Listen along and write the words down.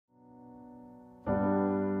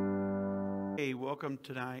Hey, welcome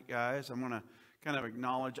tonight, guys. I'm going to kind of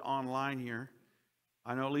acknowledge online here.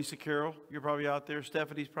 I know Lisa Carroll, you're probably out there.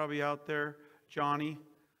 Stephanie's probably out there. Johnny,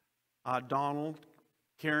 Donald,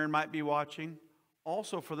 Karen might be watching.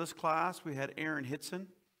 Also for this class, we had Aaron Hitson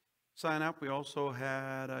sign up. We also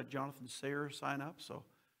had Jonathan Sayer sign up. So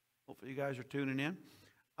hopefully you guys are tuning in.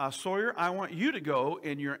 Sawyer, I want you to go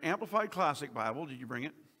in your Amplified Classic Bible. Did you bring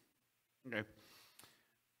it? Okay.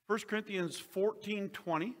 1 Corinthians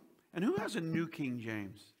 14:20. And who has a New King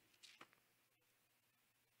James?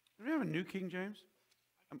 Do we have a New King James?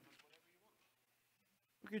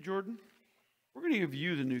 Okay, Jordan. We're going to give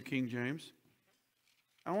you the New King James.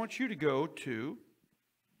 I want you to go to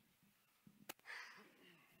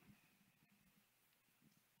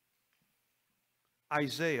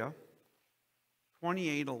Isaiah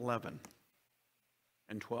 28:11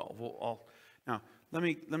 and 12. Now, let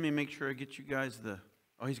me make sure I get you guys the...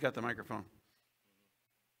 Oh, he's got the microphone.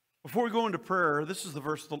 Before we go into prayer, this is the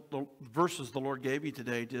verses the Lord gave you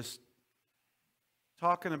today, just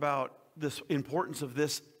talking about this importance of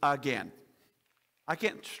this again. I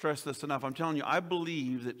can't stress this enough. I'm telling you, I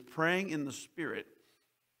believe that praying in the Spirit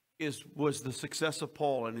was the success of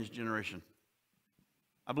Paul in his generation.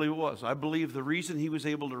 I believe it was. I believe the reason he was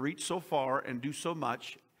able to reach so far and do so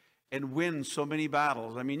much and win so many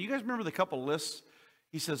battles. I mean, you guys remember the couple lists?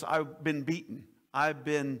 He says, I've been beaten. I've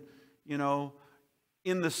been,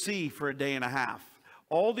 in the sea for a day and a half.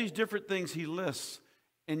 All these different things he lists,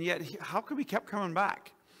 and yet how come he kept coming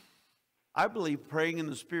back? I believe praying in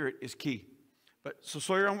the Spirit is key. But so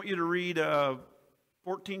Sawyer, I want you to read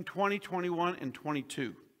 14, 20, 21, and 22.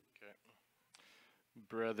 Okay.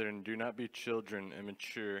 Brethren, do not be children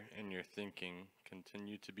immature in your thinking.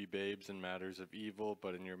 Continue to be babes in matters of evil,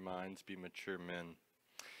 but in your minds be mature men.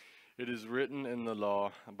 It is written in the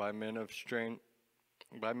law, by men of strange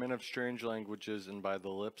languages and by the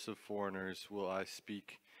lips of foreigners will I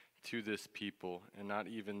speak to this people, and not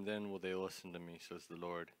even then will they listen to me, says the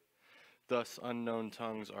Lord. Thus unknown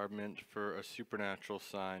tongues are meant for a supernatural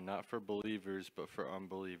sign, not for believers, but for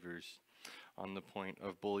unbelievers on the point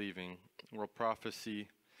of believing. Well, prophecy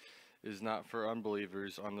is not for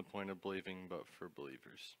unbelievers on the point of believing, but for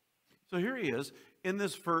believers. So here he is in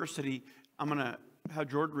this verse that I'm going to have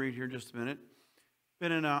Jordan read here in just a minute.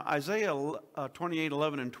 But in Isaiah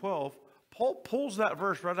 28:11 and 12, Paul pulls that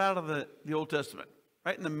verse right out of the Old Testament,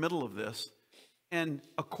 right in the middle of this. And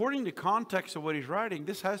according to context of what he's writing,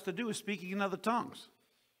 this has to do with speaking in other tongues.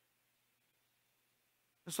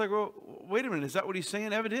 It's like, well, wait a minute, is that what he's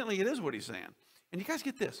saying? Evidently, it is what he's saying. And you guys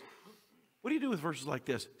get this. What do you do with verses like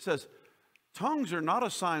this? It says, tongues are not a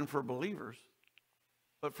sign for believers,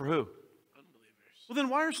 but for who? Well, then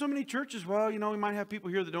why are so many churches, we might have people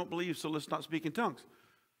here that don't believe, so let's not speak in tongues.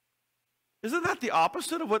 Isn't that the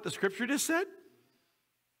opposite of what the Scripture just said?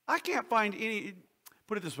 I can't find any,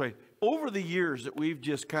 put it this way, over the years that we've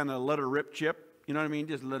just kind of let her rip, Chip, you know what I mean?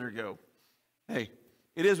 Just let her go. Hey,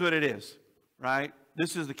 it is what it is, right?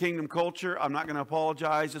 This is the kingdom culture. I'm not going to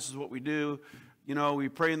apologize. This is what we do. We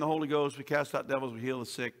pray in the Holy Ghost. We cast out devils. We heal the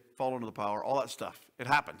sick, fall under the power, all that stuff. It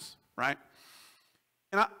happens, right?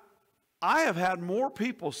 And I have had more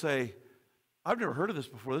people say, I've never heard of this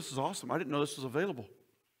before. This is awesome. I didn't know this was available.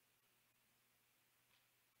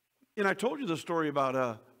 And I told you the story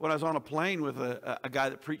about when I was on a plane with a guy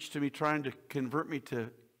that preached to me trying to convert me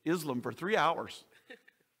to Islam for 3 hours.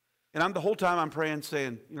 And the whole time I'm praying,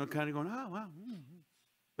 saying, kind of going, oh, wow.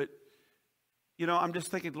 But, I'm just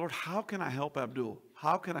thinking, Lord, how can I help Abdul?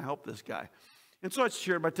 How can I help this guy? And so I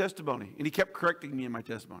shared my testimony. And he kept correcting me in my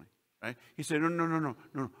testimony. Right? He said, no.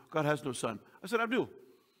 God has no son. I said, Abdul,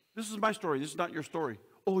 this is my story. This is not your story.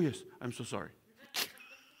 Oh, yes, I'm so sorry.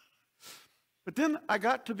 But then I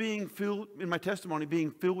got to being filled, in my testimony,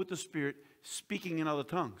 being filled with the Spirit, speaking in other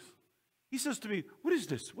tongues. He says to me, what is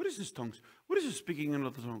this? What is this tongues? What is this speaking in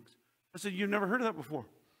other tongues? I said, you've never heard of that before?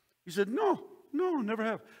 He said, no, never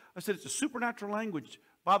have. I said, it's a supernatural language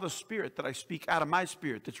by the Spirit that I speak out of my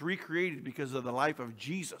spirit that's recreated because of the life of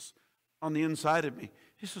Jesus on the inside of me.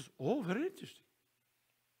 He says, oh, very interesting.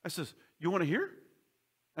 I says, you want to hear?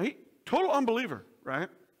 Total unbeliever, right?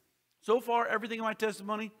 So far, everything in my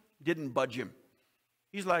testimony didn't budge him.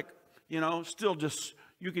 He's like, still just,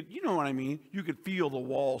 you know what I mean? You could feel the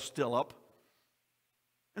wall still up.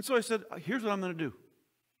 And so I said, here's what I'm going to do.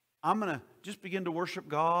 I'm going to just begin to worship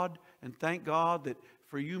God and thank God that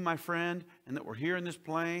for you, my friend, and that we're here in this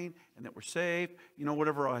plane, and that we're saved,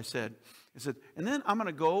 whatever I said. I said, and then I'm going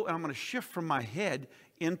to go and I'm going to shift from my head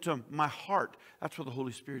into my heart. That's where the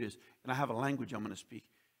Holy Spirit is. And I have a language I'm going to speak.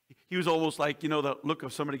 He was almost like, the look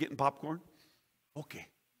of somebody getting popcorn. Okay.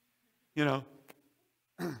 And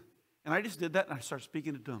I just did that and I started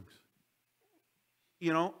speaking in tongues.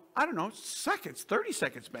 I don't know, seconds, 30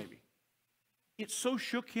 seconds maybe. It so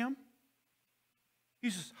shook him. He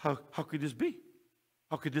says, how could this be?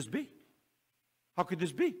 How could this be? How could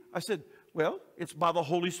this be? I said, well, it's by the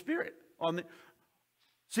Holy Spirit.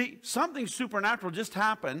 See, something supernatural just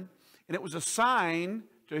happened, and it was a sign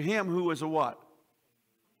to him who was a what?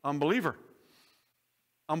 Unbeliever.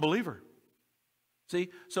 Unbeliever. See,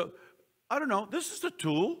 so I don't know. This is the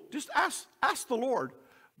tool. Just ask the Lord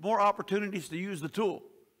more opportunities to use the tool.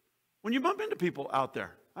 When you bump into people out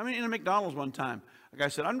there. I mean, in a McDonald's one time, a guy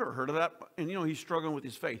said, I've never heard of that. And, he's struggling with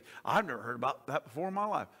his faith. I've never heard about that before in my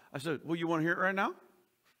life. I said, well, you want to hear it right now?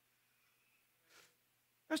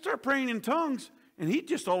 I started praying in tongues, and he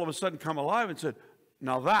just all of a sudden come alive and said,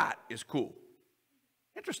 now that is cool.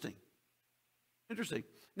 Interesting. Interesting.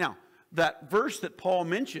 Now, that verse that Paul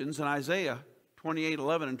mentions in Isaiah 28,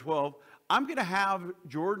 11, and 12, I'm going to have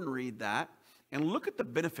Jordan read that and look at the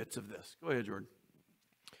benefits of this. Go ahead, Jordan.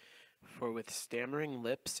 For with stammering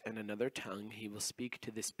lips and another tongue he will speak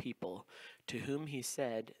to this people, to whom he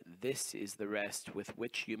said, this is the rest with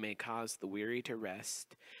which you may cause the weary to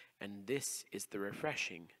rest, and this is the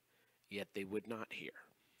refreshing, yet they would not hear.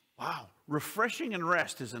 Wow. Refreshing and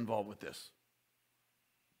rest is involved with this.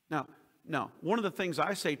 Now, one of the things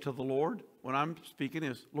I say to the Lord when I'm speaking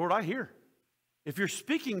is, Lord, I hear. If you're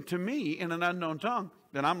speaking to me in an unknown tongue,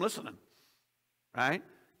 then I'm listening. Right?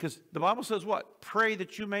 Because the Bible says what? Pray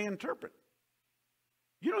that you may interpret.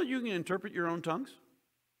 You can interpret your own tongues.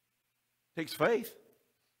 It takes faith.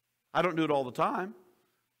 I don't do it all the time.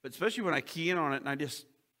 But especially when I key in on it and I just,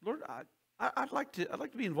 Lord, I'd like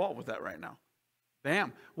to be involved with that right now.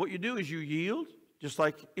 Bam. What you do is you yield. Just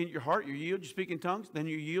like in your heart, you yield, you speak in tongues, then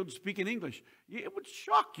you yield to speak in English. It would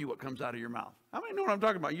shock you what comes out of your mouth. How many know what I'm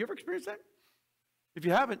talking about? You ever experienced that? If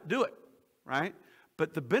you haven't, do it, right?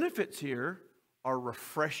 But the benefits here are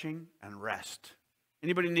refreshing and rest.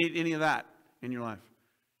 Anybody need any of that in your life?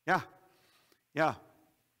 Yeah. I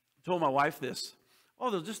told my wife this.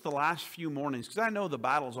 Just the last few mornings, because I know the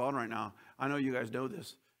battle's on right now. I know you guys know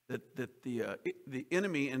this. That the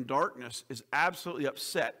enemy in darkness is absolutely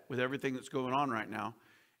upset with everything that's going on right now.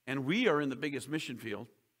 And we are in the biggest mission field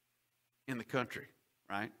in the country,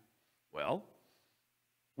 right? Well,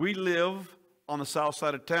 we live on the south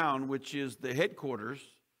side of town, which is the headquarters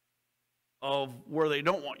of where they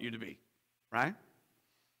don't want you to be, right?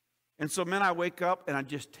 And so, man, I wake up and I'm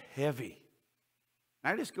just heavy.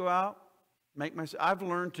 I just go out, I've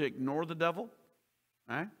learned to ignore the devil,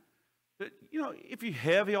 right? But, if you're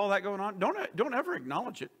heavy, all that going on, don't ever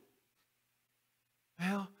acknowledge it.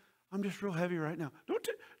 Well, I'm just real heavy right now.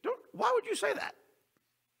 Why would you say that?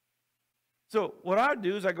 So what I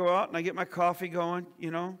do is I go out and I get my coffee going,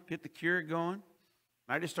 get the Keurig going. And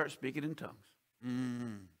I just start speaking in tongues.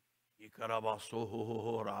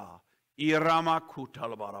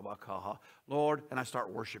 Lord, and I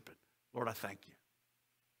start worshiping. Lord, I thank you.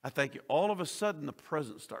 I thank you. All of a sudden, the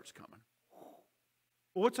presence starts coming. Well,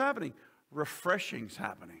 what's happening? Refreshing's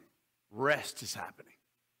happening. Rest is happening.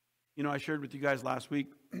 I shared with you guys last week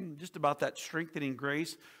just about that strengthening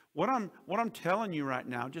grace. What I'm telling you right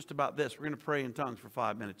now, just about this, we're going to pray in tongues for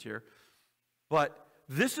 5 minutes here. But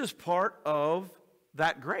this is part of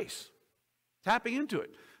that grace. Tapping into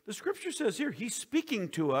it. The scripture says here, he's speaking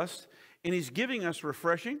to us and he's giving us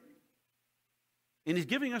refreshing and he's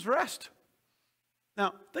giving us rest.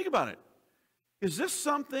 Now, think about it. Is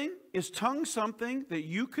tongue something that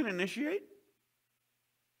you can initiate?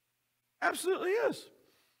 Absolutely is.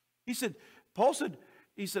 Paul said,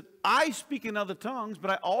 I speak in other tongues, but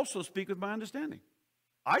I also speak with my understanding.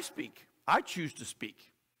 I choose to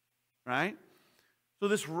speak, right? So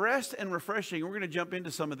this rest and refreshing, we're going to jump into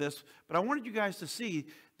some of this, but I wanted you guys to see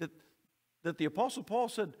that the Apostle Paul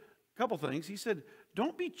said a couple things. He said,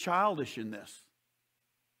 don't be childish in this.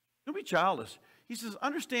 Don't be childish. He says,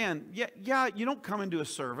 understand, yeah, you don't come into a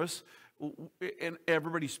service and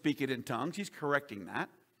everybody speaking in tongues. He's correcting that.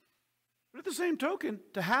 But at the same token,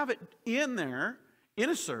 to have it in there, in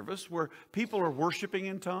a service where people are worshiping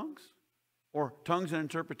in tongues, or tongues and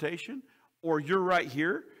interpretation, or you're right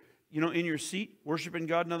here, in your seat, worshiping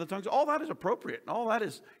God in other tongues, all that is appropriate. All that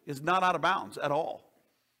is not out of bounds at all.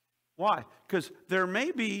 Why? Because there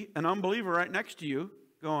may be an unbeliever right next to you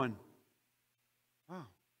going, wow,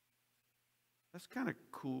 that's kind of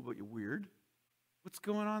cool, but weird. What's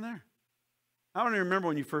going on there? I don't even remember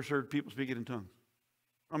when you first heard people speaking in tongues.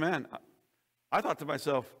 Oh, man, I thought to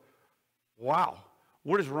myself, wow,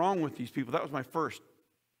 what is wrong with these people? That was my first.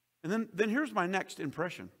 And then here's my next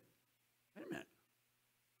impression. Wait a minute.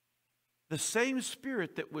 The same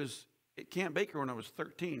spirit that was at Camp Baker when I was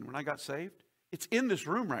 13, when I got saved, it's in this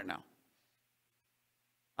room right now.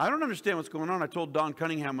 I don't understand what's going on. I told Don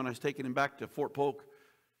Cunningham when I was taking him back to Fort Polk,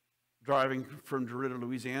 driving from DeRidder,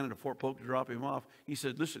 Louisiana to Fort Polk to drop him off. He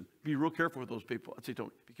said, listen, be real careful with those people. I said,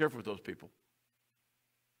 don't be careful with those people.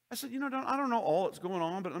 I said, Don, I don't know all that's going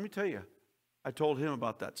on, but let me tell you. I told him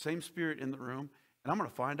about that same spirit in the room, and I'm going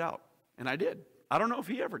to find out. And I did. I don't know if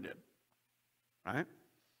he ever did. Right?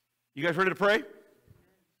 You guys ready to pray?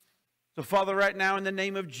 So, Father, right now, in the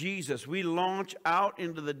name of Jesus, we launch out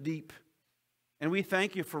into the deep. And we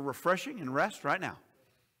thank you for refreshing and rest right now.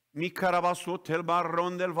 Aramantil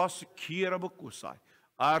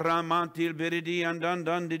beridi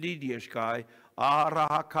andandan didieshkai.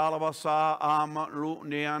 Araha kalabasa amatlu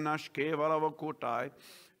neanashke valavakutai.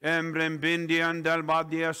 Embrem bindi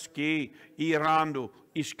andalbadiaski irando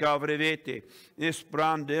iskavrevete.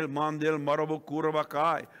 Esprandel mandel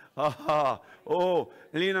marabukurabakai. Aha. Oh,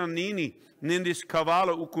 lina nini. Nindis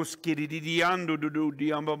cavallo ucuskiridiando dudu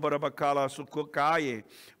diamba barabacala sucocaye.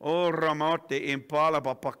 Oh, ramote impala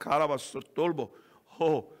papacalaba sotolbo.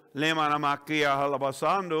 Oh, lemana macia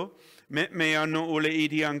halabasando. Me hanno ule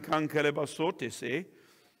idian cancele basote se.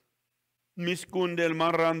 Miscundel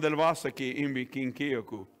marran del vasaki imbi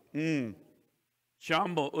kinkioku.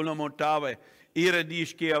 Chambo ulamotave.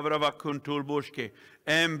 Iradishke avrava contulbushke.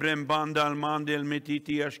 Embrem bandal mandel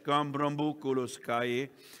metiti ashcambrambuculus caye.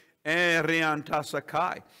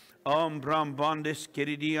 Riantasakai, Ombram Bandis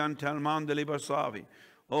Kiridian Talmandeli Basavi,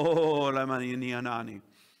 Oh la Maninianani,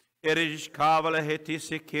 Erish Kavala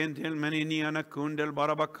Hetisi Kentil Maniniana Kundel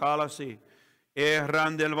Barabakalasi,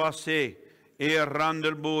 Randel Vase,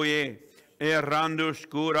 Randel Boye, Randu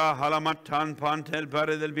Skura Halamatan Pantel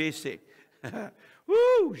Baredel Bese,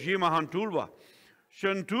 Woo, Jimahantulva,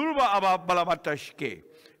 Shantulva Abba Balabatashke,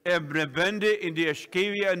 Ebrebende in the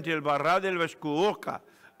Eskevia until Baradel Veskuoka.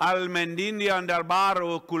 Almendindi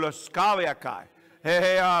andalbaro kuloscaviacai.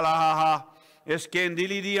 He alaha.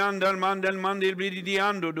 Escendili di andal mandel blidi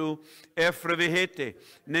andodu. Efrevihete.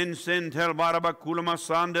 Nensentel barabacula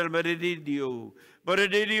sandel berididio.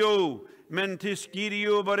 Berididio.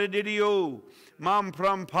 Mentiskirio berididio. Mam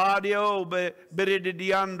prampadio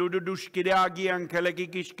beridiando duduskiriagi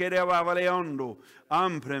ankelekikiskereva valeondo.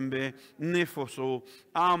 Amprembe nefoso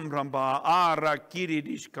ambramba ara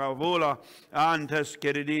kiridis cavola antes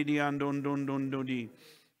kerididi andondondondodi.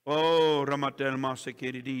 Oh ramatel mase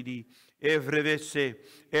kerididi evrevesse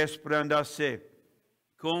esprandase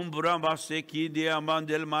combrambase kidia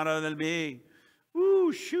mandel mara del be.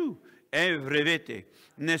 Shu evrevete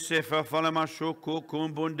nesefa falamasoko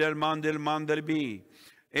combundel mandel bi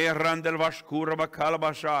erandel vascura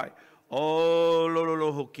bacalabashai. Oh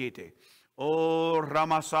lolo hokite. Oh,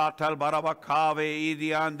 Ramasatal Barabakave,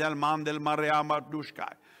 Idian del Mandel Mariama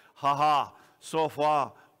Dushkai. Haha,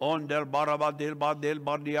 Sofa, on del Barabadil Badil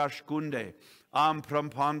Badiashkunde.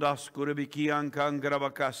 Amprampanda Skurabikian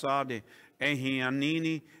Kangrabakasade.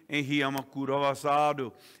 Ehianini,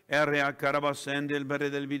 Ehiamakuravasado. Erea Karabasendel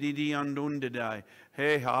Beredel Vididi Andundedai.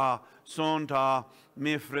 Heha, Sonta,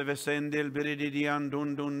 Mifrevesendel Beredidi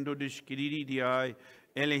Andundundo Dishkiridiai.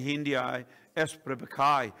 Elehindiai.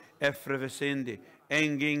 Esprebekai, efrevesende,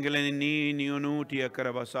 enginglenini unuti a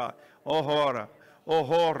carabasa, ohora,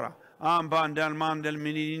 ambandal mandel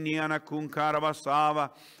mininiana cum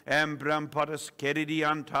carabasava, embram patas keridi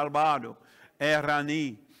antalbado,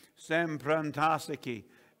 erani, semprantaseki,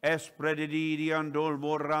 espredidi andol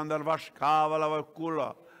borrandal vascava la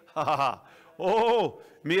vacula, oh,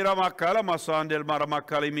 miramakala masandel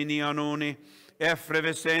maramakali minianoni,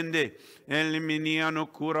 efrevesende, Eliminiano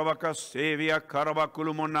curavacasevia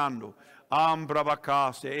caravaculumonando,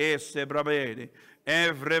 ambravacase, esse bravede,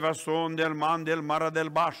 evrevason del man del mara del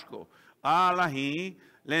basco, alahi,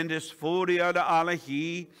 lendesforia da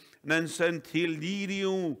alahi,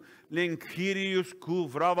 nensentilidium, linkirius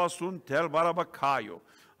cuvravasun tel barabacaio,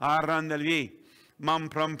 arandelvi,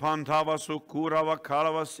 mamprampantava su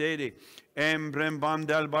curavacalava sede,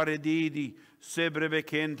 embrembandel baredidi,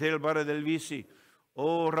 sebrebecentel baredelvisi,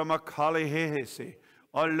 O Ramakali Hehese,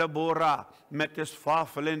 alla Bora, metes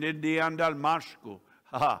fafelen di andal masco.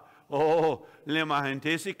 Oh, le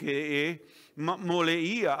mahentesi che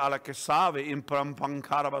moleia alla che save in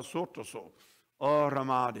prampancarava sotto so. Oh,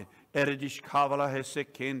 Ramade, eredish cavala hesse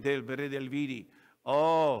kentel beredel vidi.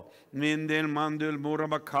 Oh, mindel mandel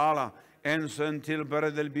murabakala, ensentil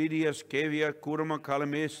beredel vidi escevia curma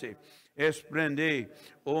calamese. Esprende,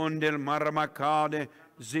 ondel maramacade,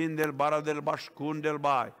 Zindel bara del bashkun del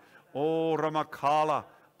bai. O ramakala.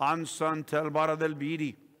 Ansantel bara del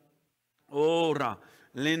bidi. Ora.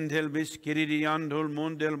 Lindel biskiridi andul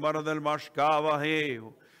mundel bara del bashkava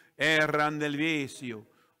heo. Erran del vesio.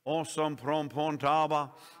 Osam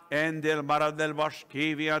prompontaba. Endel bara del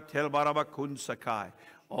bashkivia tel bara bakun sakai.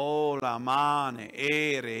 O la mane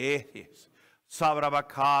ere ehes.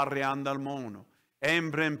 Sabrabakari andal mono.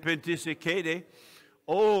 Embrem pentisicede.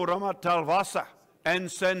 O ramatalvasa.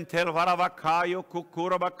 Ensen telvaravakayo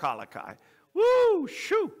kukurabakalakai. Woo,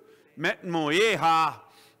 shoo. Met moyeha.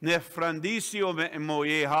 Nefrandisio met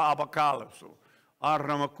moyeha abakalaso.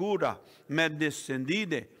 Arramakuda. Med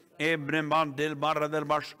descendide. Ebremban del barra del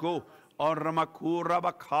basco. Arramakura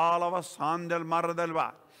bakala vasan del mar del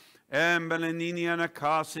va. Embeleniniana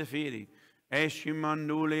casifiri.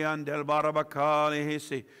 Eshimandulian del barabakali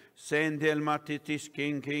hisi. Sendel matitis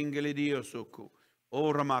king diosuku.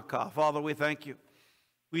 Oramaka. Father, we thank you.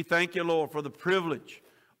 We thank you, Lord, for the privilege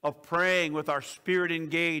of praying with our spirit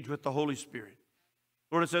engaged with the Holy Spirit.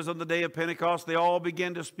 Lord, it says on the day of Pentecost, they all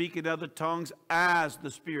began to speak in other tongues as the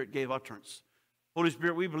Spirit gave utterance. Holy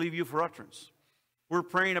Spirit, we believe you for utterance. We're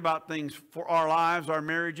praying about things for our lives, our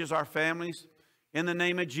marriages, our families. In the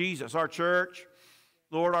name of Jesus, our church,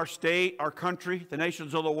 Lord, our state, our country, the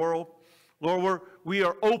nations of the world. Lord, we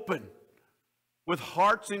are open with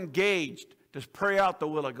hearts engaged to pray out the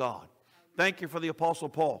will of God. Thank you for the Apostle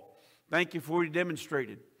Paul. Thank you for what he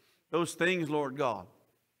demonstrated. Those things, Lord God,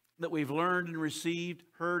 that we've learned and received,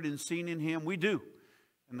 heard and seen in him, we do.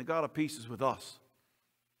 And the God of peace is with us.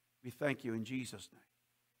 We thank you in Jesus'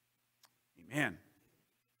 name. Amen.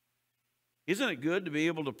 Isn't it good to be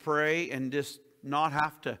able to pray and just not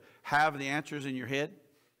have to have the answers in your head?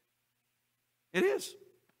 It is.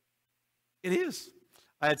 It is.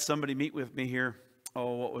 I had somebody meet with me here,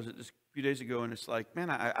 what was it, just a few days ago, and it's like, man,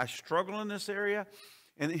 I struggle in this area.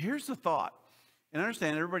 And here's the thought. And I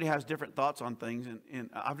understand everybody has different thoughts on things, and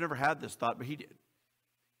I've never had this thought, but he did.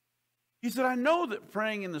 He said, I know that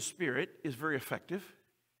praying in the Spirit is very effective.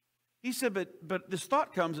 He said, but this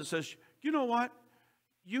thought comes that says, you know what?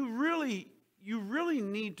 You really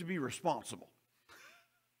need to be responsible.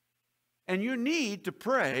 And you need to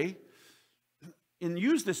pray and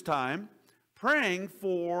use this time praying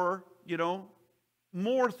for,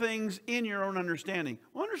 more things in your own understanding.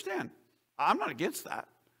 Well, understand, I'm not against that.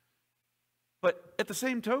 But at the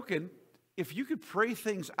same token, if you could pray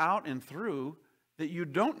things out and through that you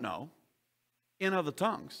don't know in other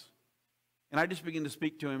tongues. And I just began to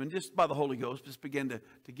speak to him, and just by the Holy Ghost, just began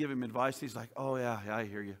to give him advice. He's like, oh, yeah, I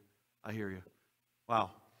hear you. I hear you.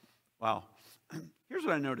 Wow. Here's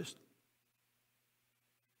what I noticed.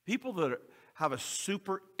 People that have a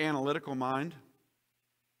super analytical mind,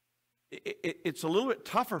 it's a little bit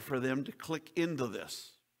tougher for them to click into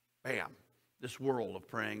this. Bam. This world of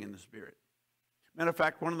praying in the Spirit. Matter of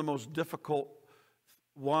fact, one of the most difficult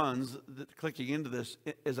ones that clicking into this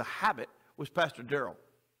as a habit was Pastor Darrell.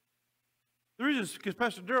 The reason is because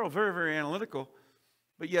Pastor Darrell is very, very analytical,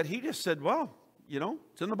 but yet he just said, well,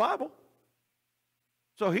 it's in the Bible.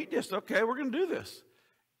 So he just, okay, we're going to do this.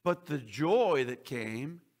 But the joy that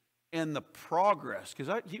came and the progress,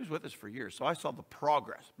 because he was with us for years, so I saw the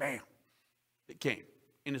progress, bam, that came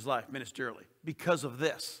in his life ministerially because of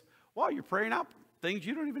this. While you're praying out things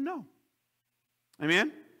you don't even know.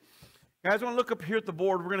 Amen? Guys, I want to look up here at the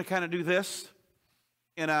board. We're going to kind of do this.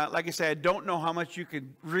 And like I said, I don't know how much you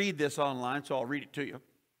could read this online, so I'll read it to you.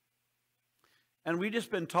 And we've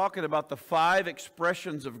just been talking about the 5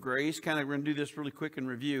 expressions of grace. Kind of, we're going to do this really quick in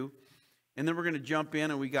review. And then we're going to jump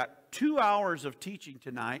in, and we got 2 hours of teaching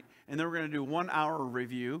tonight. And then we're going to do 1 hour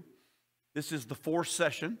review. This is the 4th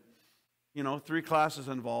session. 3 classes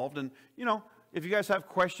involved. And, if you guys have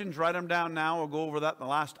questions, write them down now. We'll go over that in the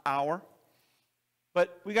last hour.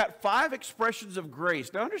 But we got 5 expressions of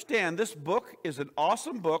grace. Now understand, this book is an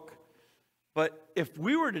awesome book. But if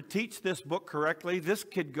we were to teach this book correctly, this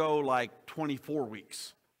could go like 24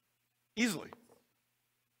 weeks. Easily.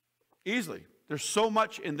 Easily. There's so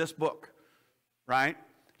much in this book, right?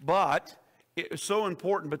 But it was so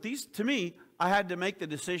important. But these, to me, I had to make the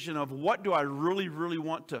decision of what do I really, really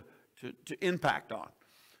want to impact on.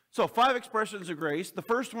 So 5 expressions of grace. The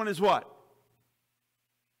first one is what?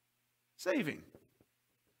 Saving.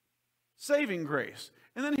 Saving grace.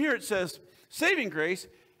 And then here it says, saving grace,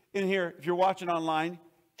 in here, if you're watching online,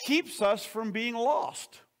 keeps us from being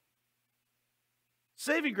lost.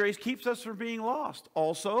 Saving grace keeps us from being lost.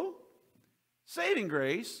 Also, saving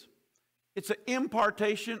grace, it's an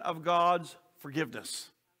impartation of God's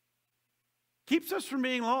forgiveness. Keeps us from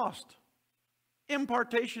being lost.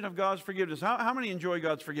 Impartation of God's forgiveness. How many enjoy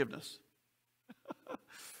God's forgiveness?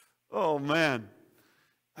 Oh, man.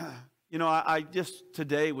 I just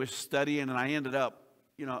today was studying, and I ended up,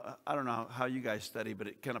 I don't know how you guys study, but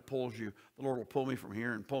it kind of pulls you. The Lord will pull me from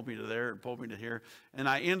here and pull me to there and pull me to here. And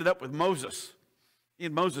I ended up with Moses. Me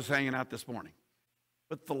and Moses hanging out this morning.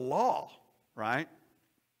 But the law, right?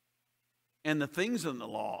 And the things in the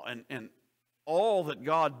law and all that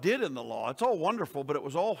God did in the law. It's all wonderful, but it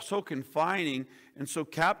was all so confining and so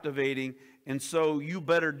captivating, and so you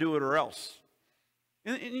better do it or else.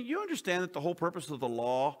 And you understand that the whole purpose of the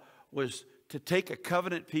law was to take a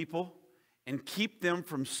covenant people and keep them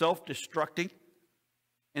from self-destructing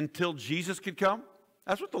until Jesus could come?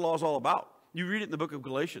 That's what the law is all about. You read it in the book of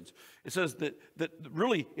Galatians. It says that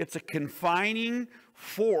really it's a confining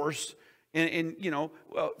force and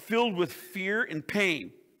filled with fear and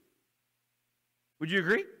pain. Would you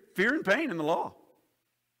agree? Fear and pain in the law.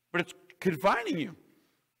 But it's confining you,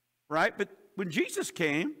 right? But when Jesus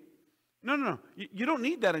came, no. You don't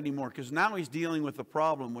need that anymore, because now he's dealing with the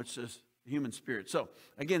problem, which is the human spirit. So,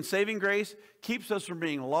 again, saving grace keeps us from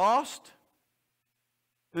being lost.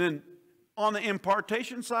 And then on the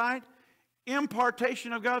impartation side,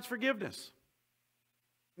 impartation of God's forgiveness.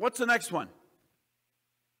 What's the next one?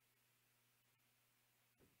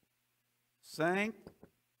 Sanctifying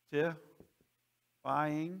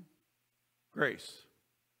grace.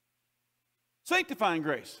 Sanctifying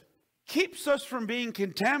grace keeps us from being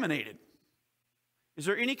contaminated. Is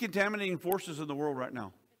there any contaminating forces in the world right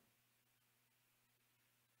now?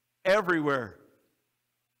 Everywhere.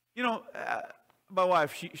 You know, my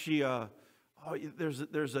wife,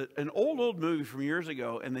 there's an old movie from years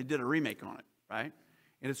ago, and they did a remake on it, right?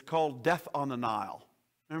 And it's called Death on the Nile.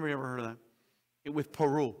 Remember, you ever heard of that? With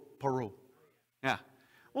Peru. Yeah.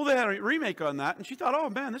 Well, they had a remake on that, and she thought, oh,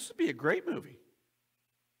 man, this would be a great movie.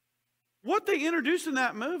 What they introduced in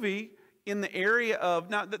that movie in the area of,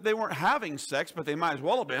 now, they weren't having sex, but they might as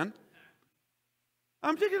well have been.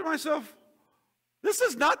 I'm thinking to myself, this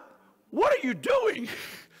is not, what are you doing?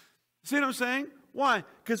 See what I'm saying? Why?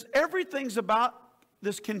 Because everything's about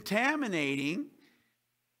this contaminating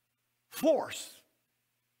force,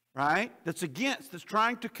 right? That's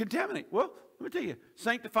trying to contaminate. Well, let me tell you,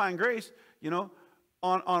 sanctifying grace,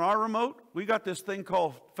 on our remote, we got this thing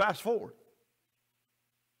called fast forward.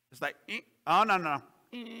 It's like, oh, no.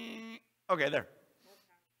 Okay, there.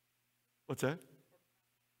 What's that?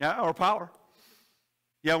 Yeah, or power.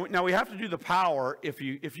 Yeah, now we have to do the power. If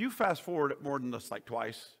you fast forward it more than this, like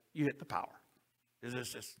twice, you hit the power.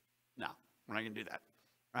 It's just, no, we're not going to do that,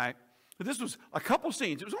 right? But this was a couple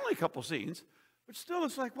scenes. It was only a couple scenes, but still,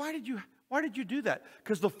 it's like, why did you do that?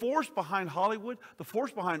 Because the force behind Hollywood, the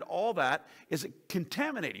force behind all that is a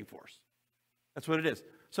contaminating force. That's what it is.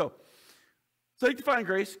 So, sanctifying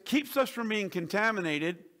grace keeps us from being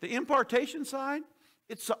contaminated. The impartation side,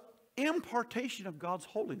 it's an impartation of God's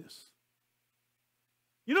holiness.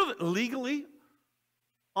 You know that legally,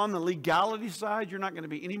 on the legality side, you're not going to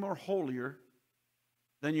be any more holier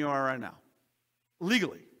than you are right now.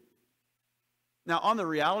 Legally. Now, on the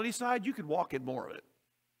reality side, you could walk in more of it.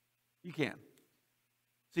 You can.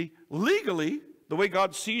 See, legally, the way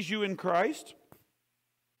God sees you in Christ,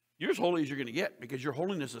 you're as holy as you're going to get, because your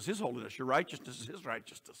holiness is his holiness. Your righteousness is his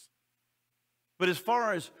righteousness. But as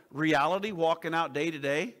far as reality, walking out day to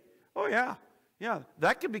day, oh yeah,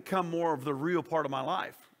 that can become more of the real part of my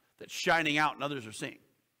life that's shining out and others are seeing.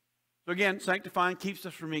 So again, sanctifying keeps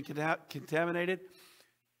us from being contaminated.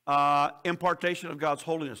 Impartation of God's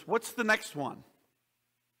holiness. What's the next one?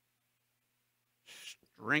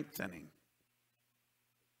 Strengthening.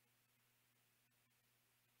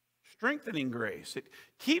 Strengthening grace. It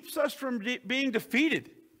keeps us from being defeated.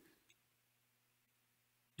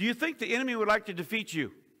 Do you think the enemy would like to defeat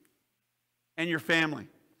you and your family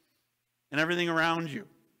and everything around you?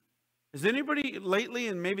 Has anybody lately,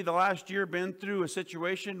 and maybe the last year, been through a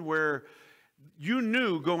situation where you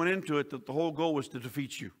knew going into it that the whole goal was to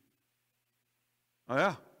defeat you? Oh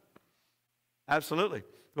yeah, absolutely.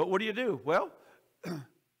 But what do? Well, do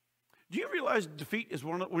you realize defeat is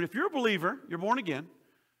one of, if you're a believer, you're born again,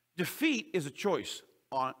 defeat is a choice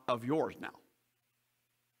of yours now.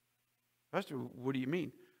 Pastor, what do you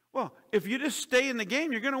mean? Well, if you just stay in the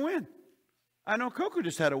game, you're going to win. I know Coco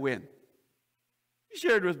just had a win. He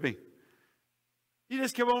shared with me. He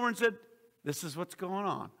just came over and said, this is what's going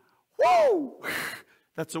on. Whoa!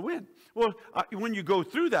 That's a win. Well, when you go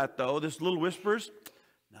through that, though, this little whispers,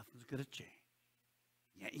 nothing's going to change.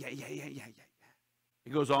 Yeah.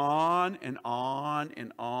 It goes on and on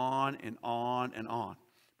and on and on and on.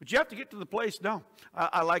 But you have to get to the place, no.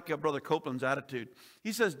 I like Brother Copeland's attitude.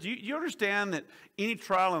 He says, do you understand that any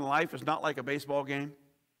trial in life is not like a baseball game?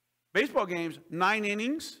 Baseball games, 9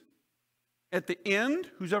 innings. At the end,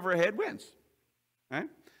 who's ever ahead wins. Right?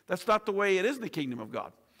 That's not the way it is in the kingdom of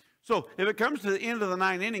God. So if it comes to the end of the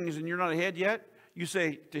 9 innings and you're not ahead yet, you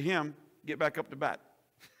say to him, get back up to bat.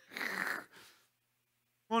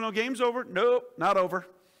 Well, no, game's over. Nope, not over.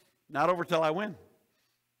 Not over till I win.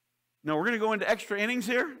 No, we're going to go into extra innings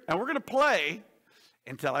here, and we're going to play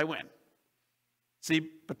until I win. See,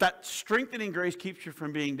 but that strengthening grace keeps you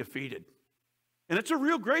from being defeated. And it's a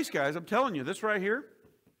real grace, guys. I'm telling you, this right here.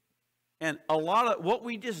 And a lot of what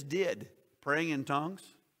we just did, praying in tongues,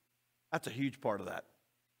 that's a huge part of that.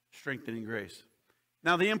 Strengthening grace.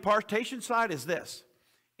 Now, the impartation side is this.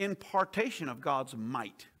 Impartation of God's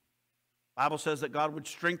might. The Bible says that God would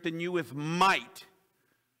strengthen you with might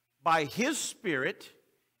by His Spirit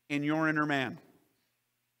in your inner man.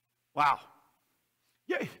 Wow.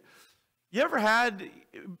 Yeah. You ever had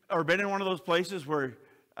or been in one of those places where,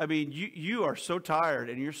 I mean, you are so tired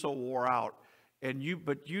and you're so wore out,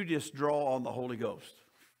 but you just draw on the Holy Ghost.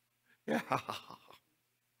 Yeah.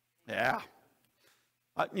 Yeah.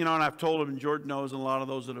 And I've told him, and Jordan knows, and a lot of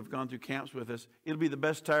those that have gone through camps with us, it'll be the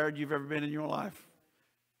best tired you've ever been in your life.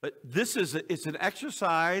 But it's an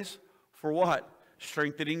exercise for what?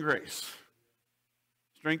 Strengthening grace.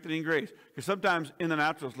 Strengthening grace. Because sometimes in the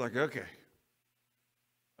natural, it's like, okay,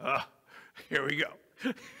 here we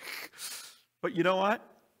go. But you know what?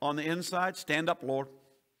 On the inside, stand up, Lord.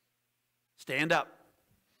 Stand up.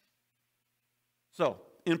 So,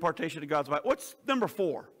 impartation of God's might. What's number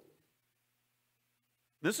 4?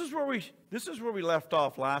 This is where we left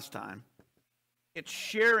off last time. It's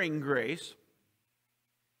sharing grace.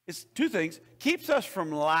 It's 2 things. Keeps us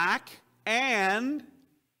from lack and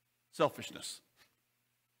selfishness.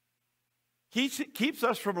 Keeps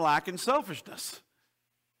us from lack and selfishness.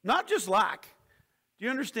 Not just lack. Do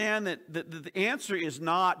you understand that the answer is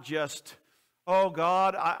not just, oh,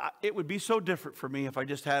 God, it would be so different for me if I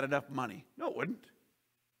just had enough money. No, it wouldn't.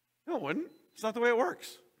 No, it wouldn't. It's not the way it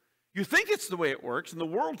works. You think it's the way it works, and the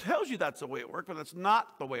world tells you that's the way it works, but that's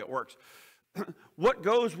not the way it works. What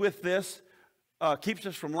goes with this keeps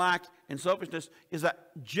us from lack and selfishness is that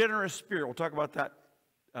generous spirit. We'll talk about that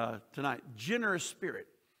tonight. Generous spirit.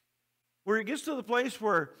 Where it gets to the place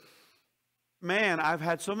where, man, I've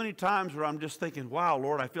had so many times where I'm just thinking, wow,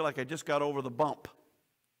 Lord, I feel like I just got over the bump,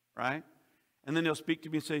 right? And then He'll speak to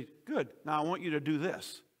me and say, good, now I want you to do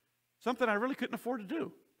this. Something I really couldn't afford to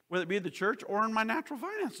do, whether it be in the church or in my natural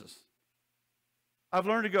finances. I've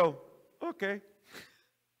learned to go, okay.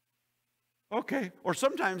 Okay. Or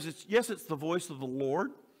sometimes it's the voice of the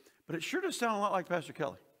Lord, but it sure does sound a lot like Pastor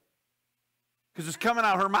Kelly. Because it's coming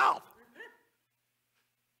out of her mouth.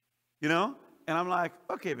 You know? And I'm like,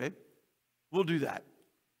 okay, babe, we'll do that.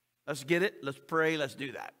 Let's get it. Let's pray. Let's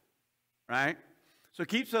do that. Right? So it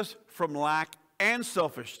keeps us from lack and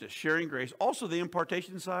selfishness, sharing grace. Also, the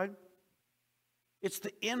impartation side. It's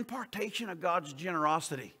the impartation of God's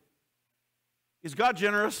generosity. Is God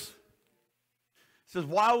generous? It says,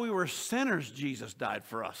 while we were sinners, Jesus died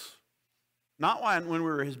for us. Not when we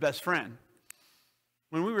were His best friend.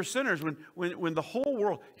 When we were sinners, when the whole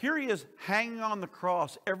world, here He is hanging on the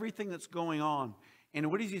cross, everything that's going on.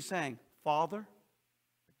 And what is He saying? Father,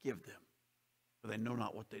 forgive them, for they know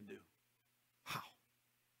not what they do. Wow.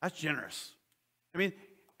 That's generous. I mean,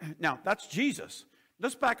 now, that's Jesus.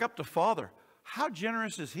 Let's back up to Father. How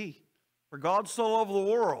generous is He? For God so loved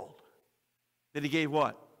the world that He gave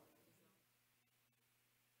what?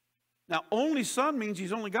 Now, only Son means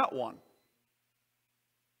He's only got one.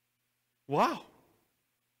 Wow.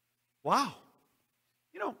 Wow.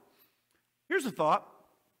 You know, here's a thought.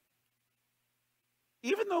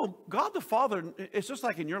 Even though God the Father, it's just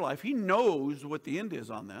like in your life, He knows what the end is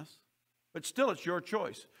on this, but still it's your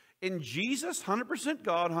choice. In Jesus, 100%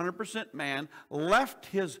 God, 100% man, left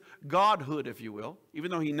His godhood, if you will, even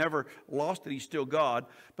though He never lost it, He's still God,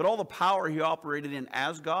 but all the power He operated in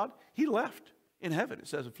as God, He left in heaven, it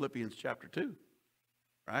says in Philippians chapter 2,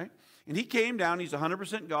 right? And He came down, He's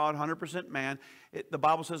 100% God, 100% man. The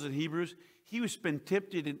Bible says in Hebrews, He was been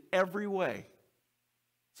tempted in every way,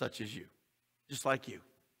 such as you, just like you.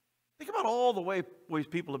 Think about all the ways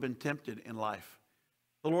people have been tempted in life.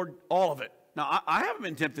 The Lord, all of it. Now, I haven't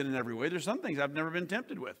been tempted in every way. There's some things I've never been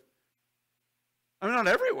tempted with. I mean, not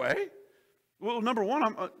every way. Well, number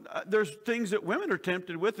one, there's things that women are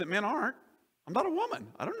tempted with that men aren't. I'm not a woman.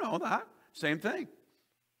 I don't know that. Same thing.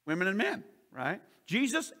 Women and men, right?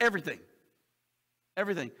 Jesus, everything.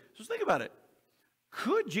 Everything. So think about it.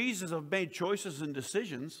 Could Jesus have made choices and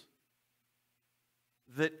decisions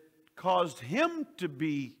that caused Him to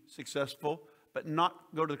be successful but not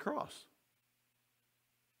go to the cross?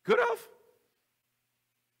 Could have.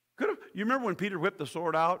 Could have. You remember when Peter whipped the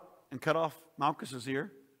sword out and cut off Malchus's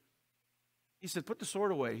ear? He said, put the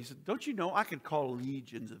sword away. He said, don't you know I could call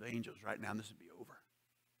legions of angels right now and this would be over.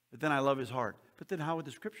 But then I love his heart. But then how would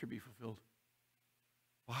the scripture be fulfilled?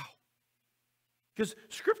 Wow. Because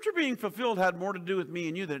scripture being fulfilled had more to do with me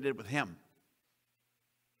and you than it did with him.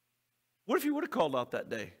 What if he would have called out that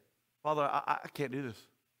day? Father, I can't do this.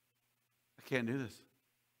 I can't do this.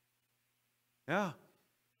 Yeah.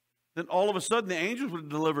 Then all of a sudden the angels would have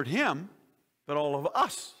delivered him, but all of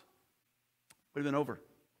us would have been over,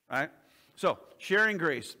 right? So, sharing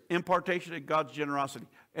grace, impartation of God's generosity.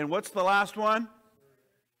 And what's the last one?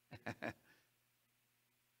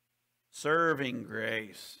 Serving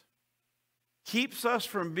grace. Keeps us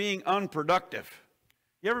from being unproductive.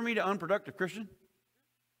 You ever meet an unproductive Christian?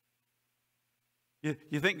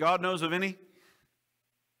 You think God knows of any?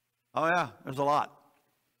 Oh yeah, there's a lot.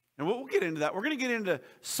 And we'll get into that. We're going to get into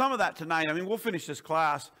some of that tonight. I mean, we'll finish this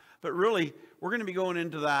class, but really, we're going to be going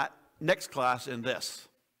into that next class in this.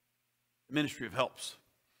 The ministry of helps.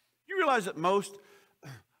 You realize that most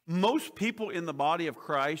people in the body of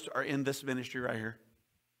Christ are in this ministry right here?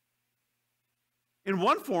 In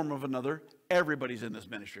one form or another, everybody's in this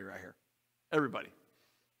ministry right here. Everybody.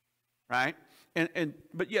 Right?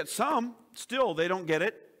 But yet some, still, they don't get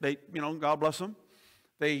it. They, God bless them.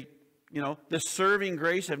 They, this serving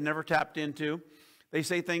grace have never tapped into. They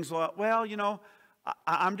say things like, well,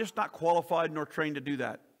 I'm just not qualified nor trained to do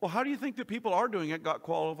that. Well, how do you think that people are doing it got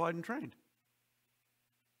qualified and trained?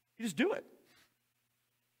 You just do it.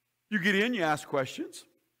 You get in, you ask questions.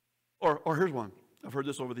 Or here's one. I've heard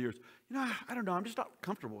this over the years. I don't know. I'm just not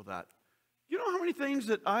comfortable with that. You know how many things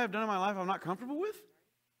that I have done in my life I'm not comfortable with?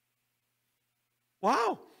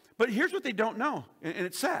 Wow. But here's what they don't know, and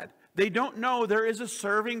it's sad. They don't know there is a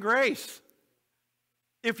serving grace.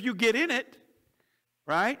 If you get in it,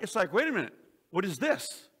 right, it's like, wait a minute, what is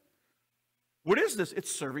this? What is this?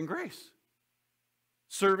 It's serving grace.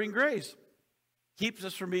 Serving grace keeps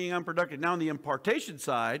us from being unproductive. Now, on the impartation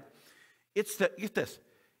side, it's the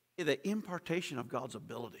impartation of God's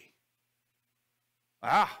ability.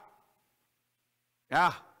 Yeah.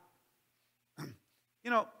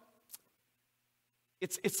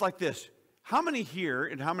 It's like this. How many here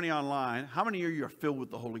and how many online, how many of you are filled with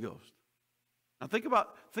the Holy Ghost? Now think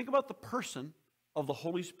about the person of the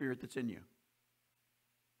Holy Spirit that's in you.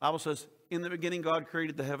 The Bible says, in the beginning God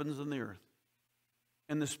created the heavens and the earth.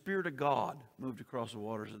 And the Spirit of God moved across the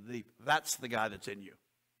waters of the deep. That's the guy that's in you.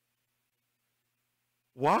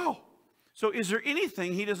 Wow. So is there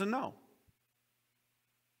anything he doesn't know?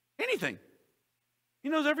 Anything. He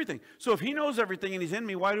knows everything. So if he knows everything and he's in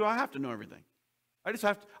me, why do I have to know everything? I just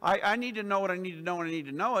have to, I need to know what I need to know and I need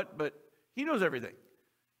to know it, but he knows everything.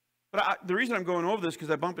 But the reason I'm going over this,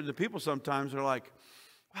 because I bump into people sometimes, they're like,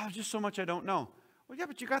 wow, there's just so much I don't know. Well, yeah,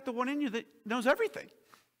 but you got the one in you that knows everything.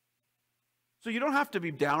 So you don't have to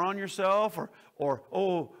be down on yourself or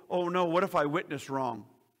oh no, what if I witness wrong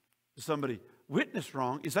to somebody? Witness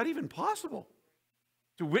wrong? Is that even possible?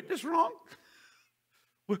 To witness wrong?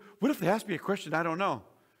 What if they ask me a question I don't know?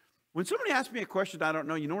 When somebody asks me a question I don't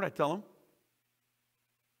know, you know what I tell them?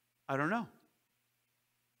 I don't know.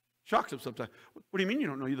 Shocks them sometimes. What do you mean you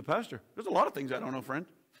don't know? You're the pastor. There's a lot of things I don't know, friend.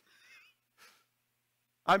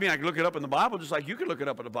 I mean, I can look it up in the Bible just like you can look it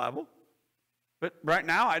up in the Bible. But right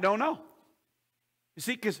now, I don't know. You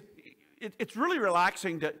see, because it's really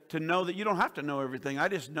relaxing to know that you don't have to know everything. I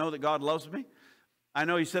just know that God loves me. I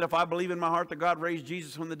know he said, if I believe in my heart that God raised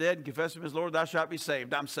Jesus from the dead and confess him as Lord, thou shalt be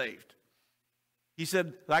saved. I'm saved. He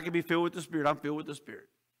said, I can be filled with the Spirit. I'm filled with the Spirit.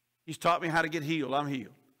 He's taught me how to get healed. I'm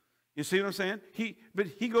healed. You see what I'm saying? But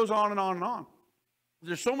he goes on and on and on.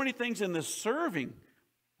 There's so many things in this serving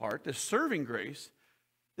part, this serving grace,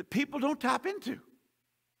 that people don't tap into.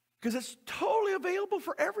 Because it's totally available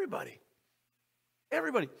for everybody.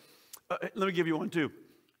 Everybody. Let me give you one too.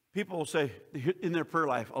 People will say, in their prayer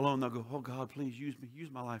life alone, they'll go, oh God, please use me. Use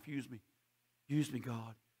my life. Use me. Use me,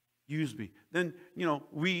 God. Use me. Then,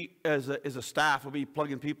 we as a staff will be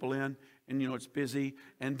plugging people in, and, it's busy.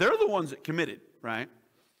 And they're the ones that committed, right?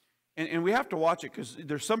 And we have to watch it because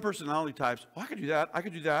there's some personality types. Oh, I could do that. I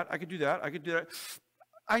could do that. I could do that. I could do that.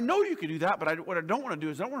 I know you could do that, but what I don't want to do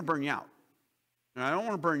is I don't want to burn you out. I don't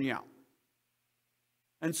want to burn you out.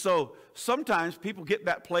 And so sometimes people get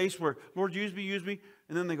that place where, Lord, use me.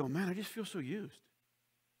 And then they go, man, I just feel so used.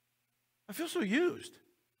 I feel so used.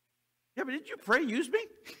 Yeah, but did you pray, use me?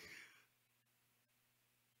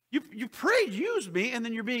 You prayed, use me, and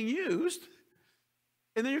then you're being used.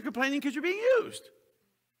 And then you're complaining because you're being used.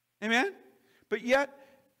 Amen? But yet,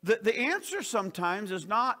 the answer sometimes is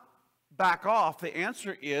not back off. The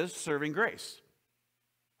answer is serving grace.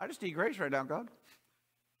 I just need grace right now, God.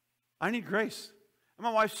 I need grace. And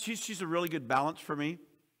my wife, she's a really good balance for me.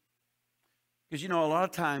 Because, a lot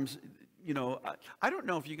of times, I don't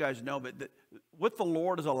know if you guys know, but what the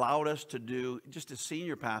Lord has allowed us to do, just as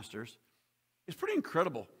senior pastors, is pretty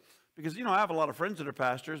incredible. Because, I have a lot of friends that are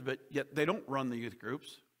pastors, but yet they don't run the youth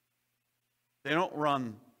groups. They don't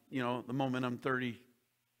run, the Momentum 30,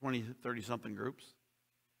 20, 30-something groups.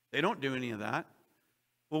 They don't do any of that.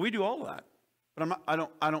 Well, we do all of that. But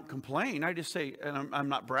I don't complain. I just say, and I'm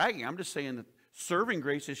not bragging. I'm just saying that serving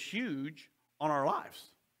grace is huge on our lives.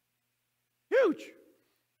 Huge,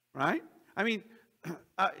 right? I mean,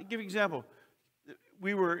 I'll give you an example.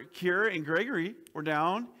 Kira and Gregory were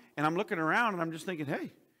down, and I'm looking around, and I'm just thinking,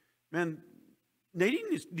 hey, man,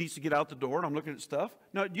 Nadine needs to get out the door, and I'm looking at stuff.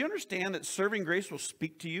 Now, do you understand that serving grace will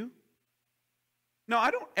speak to you? No, I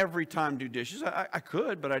don't every time do dishes. I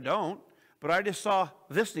could, but I don't. But I just saw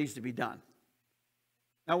this needs to be done.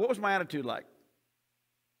 Now, what was my attitude like?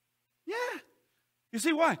 Yeah. You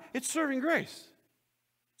see why? It's serving grace.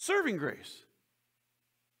 Serving grace.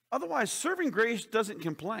 Otherwise, serving grace doesn't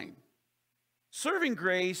complain. Serving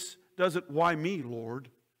grace doesn't, why me, Lord?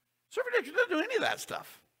 Serving grace doesn't do any of that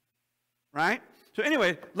stuff. Right? So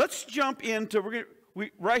anyway, let's jump into,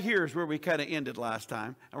 right here is where we kind of ended last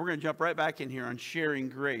time. And we're going to jump right back in here on sharing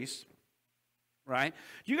grace. Right?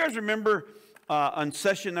 Do you guys remember on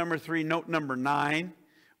session number 3, note number 9,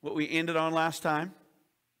 what we ended on last time?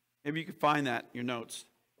 Maybe you could find that in your notes.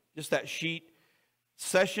 Just that sheet.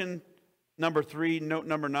 Session number 3, note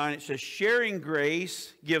number 9, it says sharing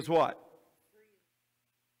grace gives what?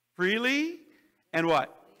 Freely and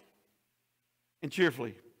what? And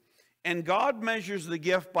cheerfully. And God measures the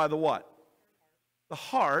gift by the what? The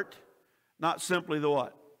heart, not simply the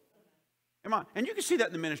what? Come on. And you can see that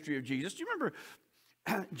in the ministry of Jesus. Do you remember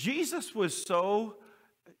Jesus was so,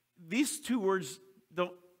 these two words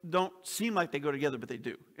don't seem like they go together, but they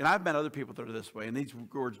do. And I've met other people that are this way, and these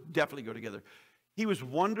words definitely go together. He was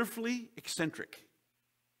wonderfully eccentric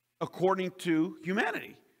according to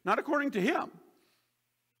humanity, not according to him.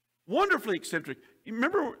 Wonderfully eccentric. You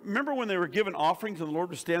remember when they were given offerings and the Lord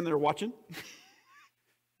was standing there watching?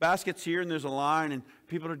 Baskets here, and there's a line, and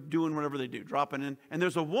people are doing whatever they do, dropping in. And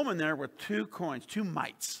there's a woman there with 2 coins, 2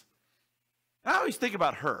 mites. I always think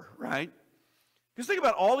about her, right? Because think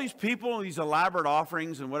about all these people, these elaborate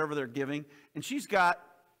offerings and whatever they're giving, and she's got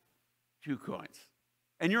 2 coins.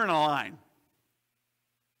 And you're in a line.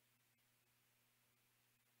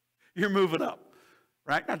 You're moving up,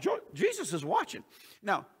 right? Now, Jesus is watching.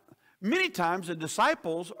 Now, many times the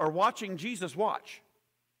disciples are watching Jesus watch.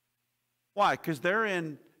 Why? Because they're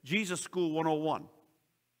in Jesus School 101.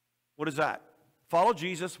 What is that? Follow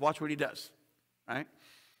Jesus, watch what he does, right?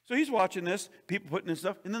 So he's watching this, people putting in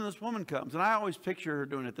stuff, and then this woman comes. And I always picture her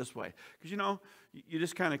doing it this way. Because, you know, you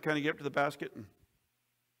just kind of get up to the basket, and,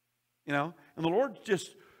 you know, and the Lord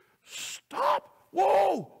just, stop,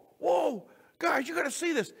 whoa, guys, you got to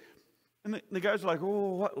see this. And the guys are like,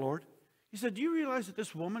 oh, what, Lord? He said, do you realize that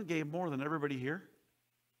this woman gave more than everybody here?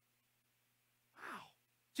 Wow.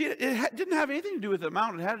 See, it didn't have anything to do with the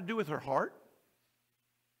amount. It had to do with her heart.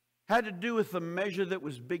 It had to do with the measure that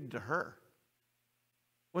was big to her.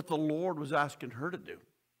 What the Lord was asking her to do.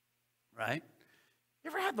 Right?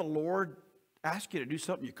 You ever had the Lord ask you to do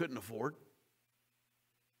something you couldn't afford?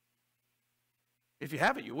 If you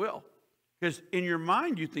haven't, you will. Because in your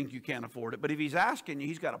mind, you think you can't afford it. But if he's asking you,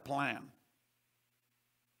 he's got a plan.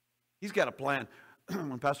 He's got a plan.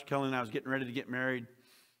 When Pastor Kelly and I was getting ready to get married,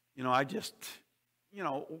 you know,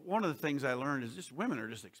 one of the things I learned is just women are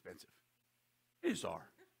just expensive. They just are.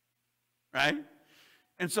 Right?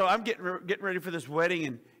 And so I'm getting ready for this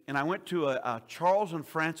wedding, and I went to a Charles and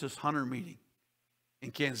Frances Hunter meeting in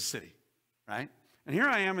Kansas City. Right? And here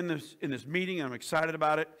I am in this meeting, and I'm excited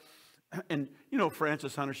about it. And, you know,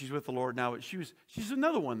 Frances Hunter, she's with the Lord now, but she's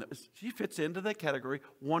another one she fits into that category,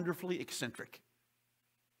 wonderfully eccentric.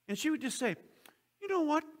 And she would just say, you know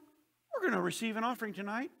what? We're going to receive an offering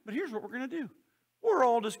tonight, but here's what we're going to do. We're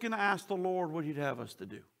all just going to ask the Lord what he'd have us to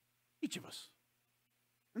do. Each of us.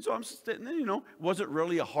 And so I'm sitting there, you know, it wasn't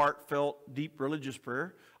really a heartfelt, deep religious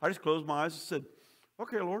prayer. I just closed my eyes and said,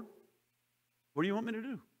 okay, Lord, what do you want me to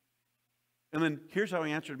do? And then here's how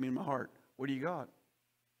he answered me in my heart. What do you got?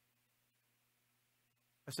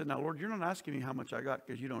 I said, now, Lord, you're not asking me how much I got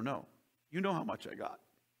because you don't know. You know how much I got.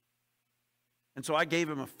 And so I gave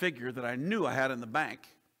him a figure that I knew I had in the bank.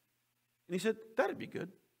 And he said, that'd be good.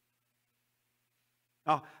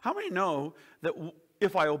 Now, how many know that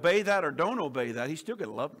if I obey that or don't obey that, he's still going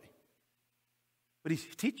to love me? But he's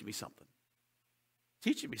teaching me something.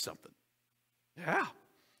 Teaching me something. Yeah.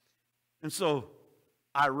 And so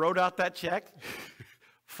I wrote out that check,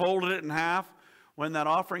 folded it in half. When that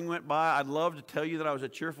offering went by, I'd love to tell you that I was a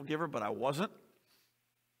cheerful giver, but I wasn't.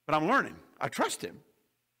 But I'm learning. I trust him.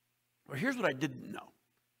 Well, here's what I didn't know.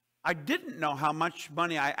 I didn't know how much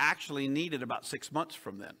money I actually needed about 6 months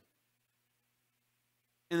from then.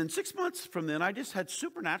 And then 6 months from then, I just had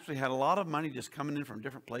supernaturally had a lot of money just coming in from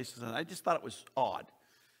different places, and I just thought it was odd.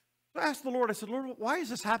 So I asked the Lord, I said, Lord, why is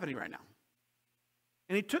this happening right now?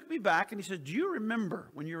 And he took me back and he said, do you remember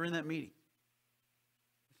when you were in that meeting?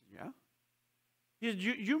 Yeah.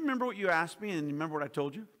 You remember what you asked me and you remember what I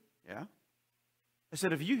told you? Yeah. I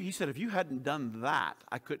said, he said, if you hadn't done that,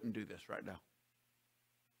 I couldn't do this right now.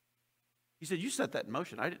 He said, you set that in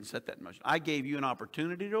motion. I didn't set that in motion. I gave you an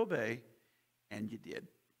opportunity to obey, and you did.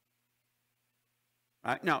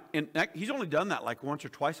 Right? Now, he's only done that like once or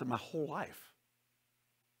twice in my whole life.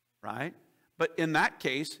 Right? But in that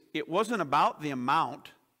case, it wasn't about the amount.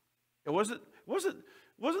 It wasn't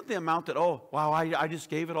the amount that, oh, wow, I just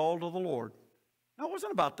gave it all to the Lord. No, it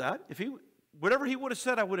wasn't about that. Whatever he would have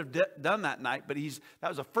said, I would have done that night. But that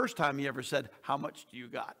was the first time he ever said, how much do you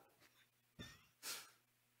got?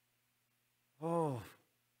 Oh,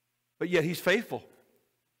 but yet he's faithful.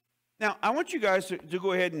 Now, I want you guys to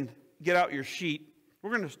go ahead and get out your sheet.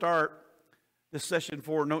 We're going to start this session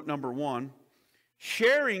for note number 1.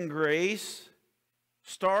 Sharing grace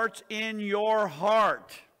starts in your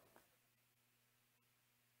heart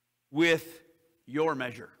with your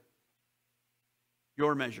measure.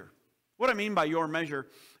 Your measure. What I mean by your measure,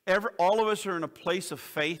 all of us are in a place of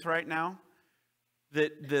faith right now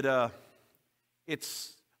that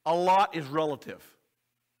it's a lot is relative.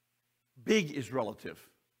 Big is relative.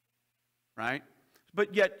 Right?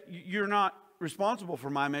 But yet you're not responsible for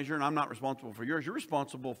my measure and I'm not responsible for yours. You're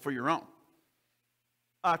responsible for your own.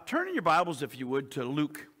 Turn in your Bibles, if you would, to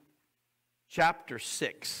Luke chapter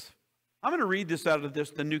 6. I'm going to read this out of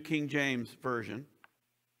the New King James Version.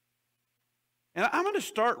 And I'm going to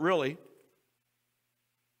start really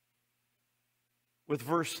with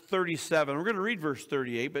verse 37. We're going to read verse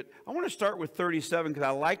 38, but I want to start with 37 because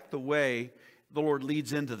I like the way the Lord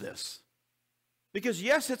leads into this. Because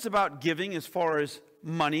yes, it's about giving as far as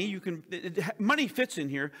money. Money fits in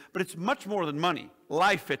here, but it's much more than money.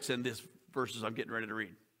 Life fits in these verses I'm getting ready to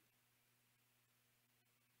read.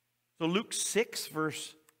 So Luke 6,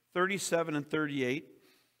 verse 37 and 38,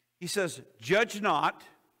 he says, judge not,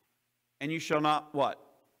 and you shall not what?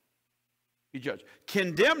 Be judged.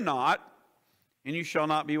 Condemn not, and you shall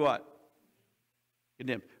not be what?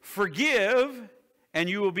 Condemned. Forgive, and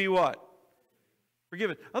you will be what?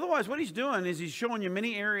 Forgiven. Otherwise, what he's doing is he's showing you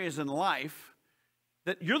many areas in life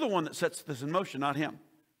that you're the one that sets this in motion, not him.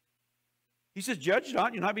 He says, judge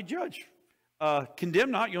not, you'll not be judged.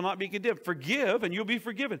 Condemn not, you'll not be condemned. Forgive, and you'll be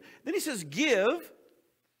forgiven. Then he says, give,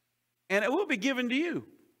 and it will be given to you.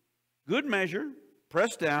 Good measure,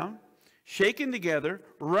 pressed down, shaken together,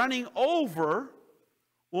 running over,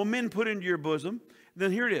 will men put into your bosom.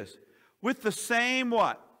 Then here it is. With the same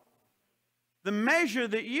what? The measure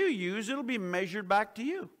that you use, it'll be measured back to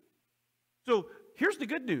you. So here's the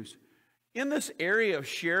good news. In this area of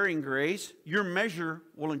sharing grace, your measure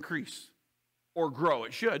will increase or grow.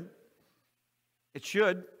 It should. It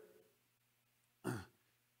should.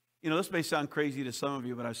 You know, this may sound crazy to some of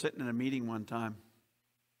you, but I was sitting in a meeting one time.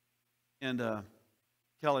 And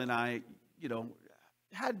Kelly and I, you know,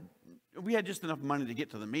 we had just enough money to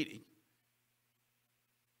get to the meeting.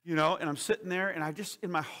 You know, and I'm sitting there, and I just,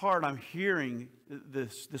 in my heart, I'm hearing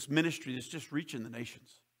this ministry that's just reaching the nations.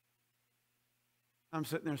 I'm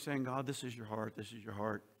sitting there saying, God, this is your heart, this is your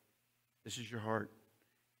heart, this is your heart.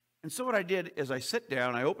 And so what I did is I sit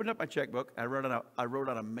down, I opened up my checkbook, I wrote out a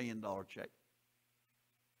 $1 million check.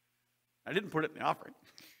 I didn't put it in the offering.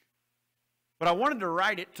 But I wanted to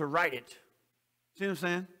write it. See what I'm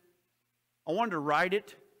saying? I wanted to write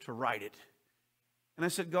it. And I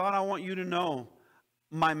said, God, I want you to know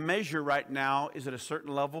my measure right now is at a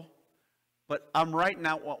certain level, but I'm writing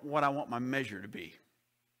out what I want my measure to be.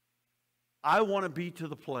 I want to be to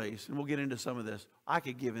the place, and we'll get into some of this, I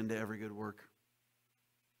could give into every good work.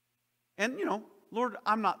 And, you know, Lord,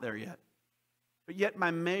 I'm not there yet. But yet my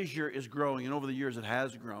measure is growing, and over the years it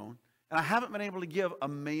has grown. And I haven't been able to give a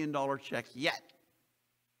 $1 million check yet.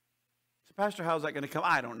 So, Pastor, how's that going to come?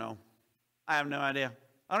 I don't know. I have no idea.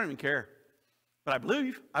 I don't even care. But I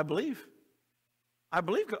believe. How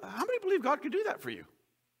many believe God could do that for you?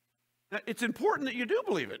 Now, it's important that you do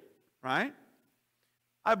believe it, right?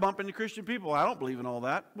 I bump into Christian people. I don't believe in all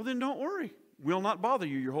that. Well, then don't worry. We'll not bother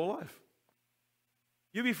you your whole life.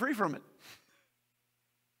 You'll be free from it.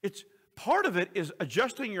 It's part of it is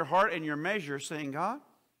adjusting your heart and your measure, saying, God,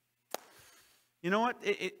 you know what?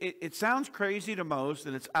 It sounds crazy to most,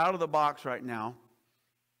 and it's out of the box right now.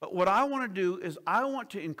 But what I want to do is I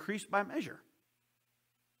want to increase my measure.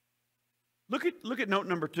 Look at note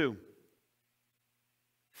number 2.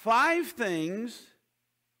 5 things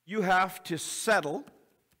you have to settle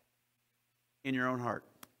in your own heart.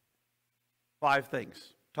 5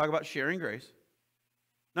 things. Talk about sharing grace.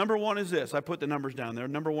 Number 1 is this. I put the numbers down there.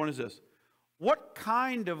 Number 1 is this. What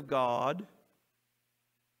kind of God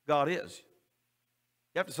is?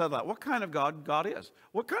 You have to settle that. What kind of God is?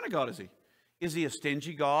 What kind of God is he? Is he a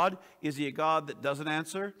stingy God? Is he a God that doesn't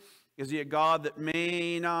answer? Is he a God that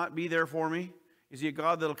may not be there for me? Is he a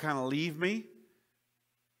God that'll kind of leave me?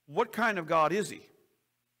 What kind of God is he?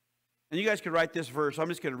 And you guys could write this verse. I'm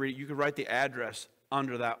just going to read it. You could write the address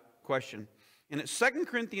under that question. And it's 2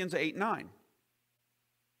 Corinthians 8:9.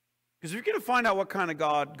 Because if you're going to find out what kind of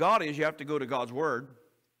God is, you have to go to God's Word.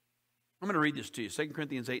 I'm going to read this to you. 2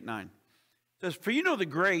 Corinthians 8:9. It says, "For you know the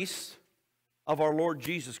grace of our Lord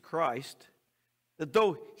Jesus Christ, that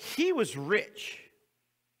though he was rich,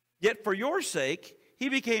 yet for your sake he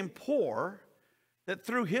became poor, that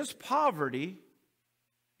through his poverty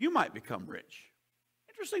you might become rich."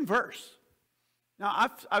 Interesting verse. Now,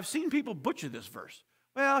 I've seen people butcher this verse.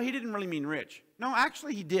 Well, he didn't really mean rich. No,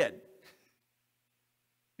 actually he did.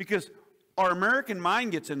 Because our American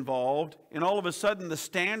mind gets involved, and all of a sudden the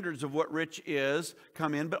standards of what rich is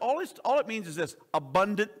come in. But all it means is this: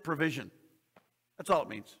 abundant provision. That's all it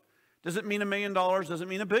means. Doesn't mean $1 million, doesn't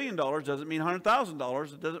mean $1 billion, doesn't mean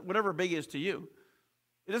 $100,000, it doesn't, whatever big is to you.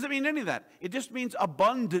 It doesn't mean any of that. It just means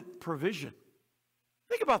abundant provision.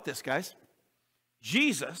 Think about this, guys.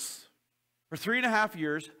 Jesus, for 3.5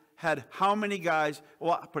 years, had how many guys,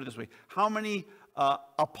 well, I'll put it this way, how many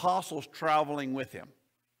apostles traveling with him?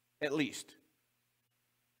 At least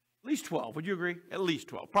 12. Would you agree? At least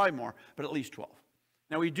 12. Probably more, but at least 12.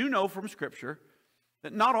 Now, we do know from Scripture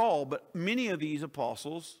that not all, but many of these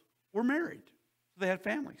apostles were married. So they had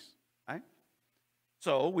families, right?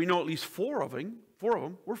 So we know at least four of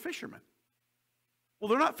them were fishermen. Well,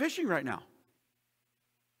 they're not fishing right now.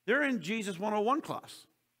 They're in Jesus 101 class,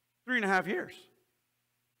 3.5 years.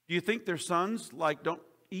 Do you think their sons don't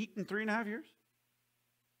eat in 3.5 years?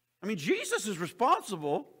 I mean, Jesus is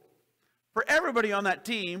responsible for everybody on that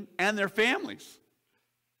team and their families.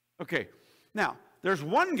 Okay, now, there's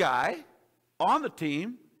one guy on the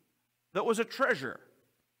team that was a treasurer.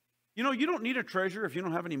 You know, you don't need a treasurer if you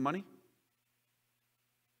don't have any money.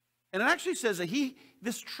 And it actually says that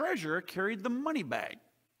this treasurer carried the money bag.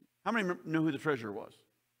 How many know who the treasurer was?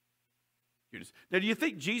 Judas. Now, do you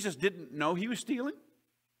think Jesus didn't know he was stealing?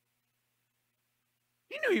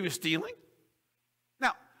 He knew he was stealing.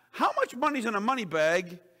 Now, how much money's in a money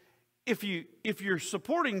bag if you're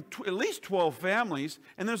supporting at least 12 families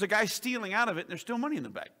and there's a guy stealing out of it and there's still money in the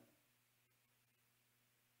bag?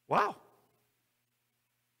 Wow.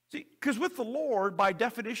 See, because with the Lord, by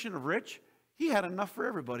definition of rich, he had enough for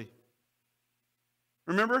everybody.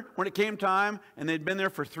 Remember when it came time and they'd been there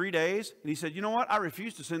for 3 days and he said, you know what? I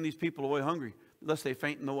refuse to send these people away hungry unless they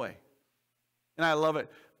faint in the way. And I love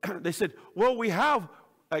it. They said, well, we have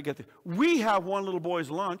one little boy's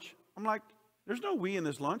lunch. I'm like, there's no we in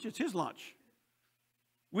this lunch. It's his lunch.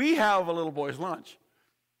 We have a little boy's lunch.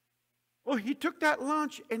 Well, he took that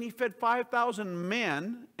lunch and he fed 5,000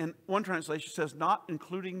 men. And one translation says, not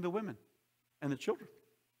including the women and the children.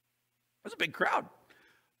 That's a big crowd.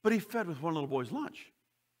 But he fed with one little boy's lunch.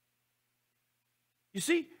 You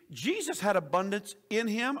see, Jesus had abundance in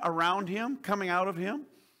him, around him, coming out of him.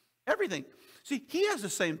 Everything. See, he has the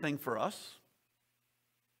same thing for us.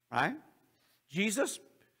 Right? Jesus,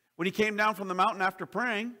 when he came down from the mountain after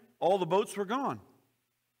praying, all the boats were gone.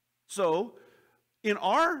 So, in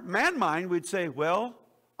our man mind, we'd say, well,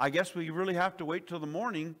 I guess we really have to wait till the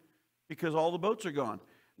morning because all the boats are gone.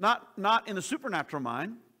 Not in the supernatural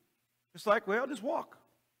mind. It's like, well, just walk.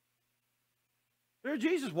 There's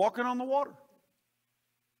Jesus walking on the water.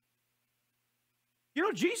 You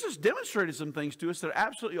know, Jesus demonstrated some things to us that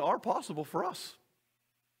absolutely are possible for us.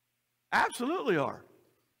 Absolutely are.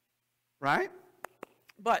 Right?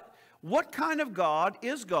 But what kind of God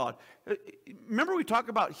is God? Remember we talked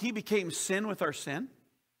about he became sin with our sin?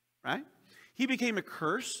 Right? He became a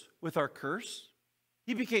curse with our curse.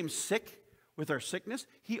 He became sick with our sickness.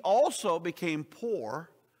 He also became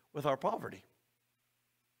poor with our poverty.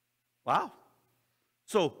 Wow.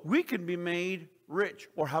 So we can be made rich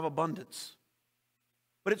or have abundance.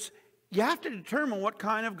 But you have to determine what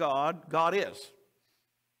kind of God God is.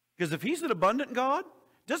 Because if he's an abundant God,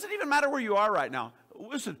 it doesn't even matter where you are right now.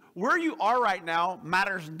 Listen, where you are right now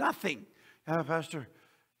matters nothing. Pastor,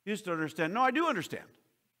 you just don't understand. No, I do understand.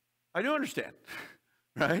 I do understand.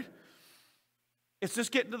 Right? It's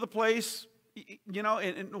just getting to the place, you know,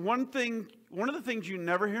 and one of the things you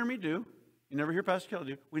never hear me do, you never hear Pastor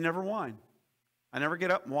Kelly do, we never whine. I never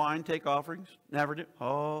get up and whine, take offerings. Never do.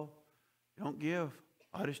 Oh, don't give.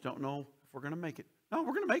 I just don't know if we're going to make it. No,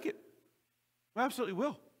 we're going to make it. We absolutely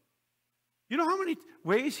will. You know how many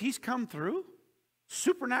ways he's come through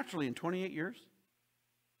supernaturally in 28 years?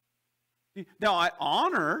 Now, I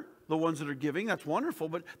honor the ones that are giving. That's wonderful,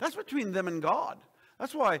 but that's between them and God.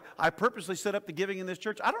 That's why I purposely set up the giving in this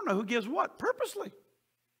church. I don't know who gives what, purposely.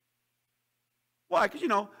 Why? Because, you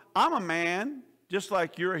know, I'm a man, just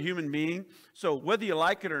like you're a human being. So whether you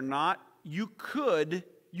like it or not, you could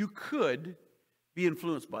be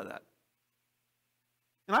influenced by that.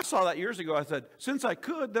 And I saw that years ago. I said, since I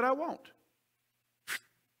could, then I won't.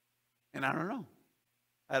 And I don't know.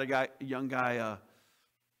 I had a young guy,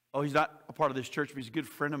 he's not a part of this church, but he's a good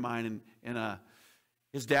friend of mine. And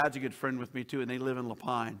his dad's a good friend with me too, and they live in La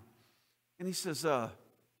Pine. And he says,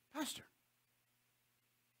 Pastor,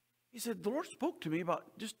 he said, the Lord spoke to me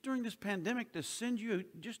about just during this pandemic to send you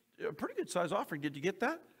just a pretty good size offering. Did you get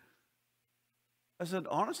that? I said,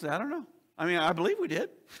 honestly, I don't know. I mean, I believe we did.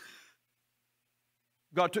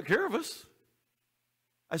 God took care of us.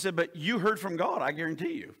 I said, but you heard from God, I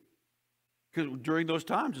guarantee you. Because during those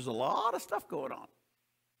times, there's a lot of stuff going on.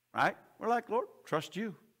 Right? We're like, Lord, trust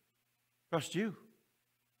you. Trust you.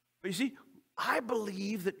 But you see, I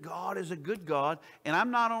believe that God is a good God. And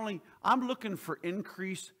I'm looking for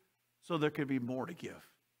increase so there could be more to give.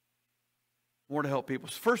 More to help people.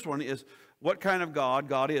 First one is what kind of God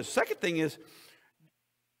God is. Second thing is,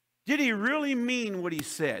 did he really mean what he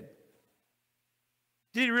said?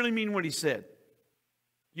 Did he really mean what he said?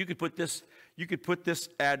 You could put this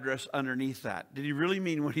address underneath that. Did he really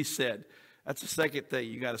mean what he said? That's the second thing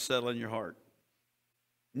you got to settle in your heart.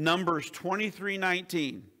 Numbers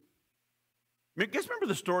 23:19. Guys, remember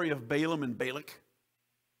the story of Balaam and Balak?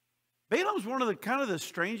 Balaam's one of the kind of the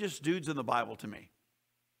strangest dudes in the Bible to me.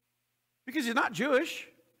 Because he's not Jewish,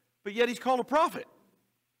 but yet he's called a prophet.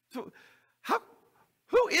 So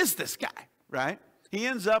who is this guy, right? He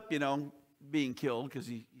ends up, being killed because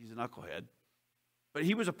he's a knucklehead. But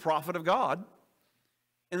he was a prophet of God.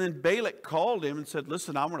 And then Balak called him and said,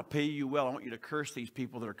 listen, I'm going to pay you well. I want you to curse these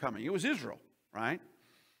people that are coming. It was Israel, right?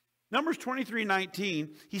 Numbers 23:19,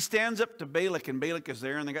 he stands up to Balak, and Balak is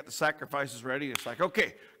there, and they got the sacrifices ready. It's like,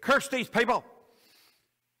 okay, curse these people.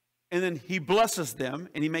 And then he blesses them,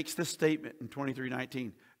 and he makes this statement in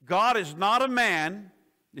 23:19. God is not a man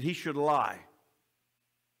that he should lie,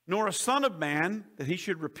 nor a son of man that he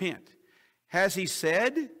should repent. Has he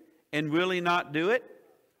said, and will he not do it?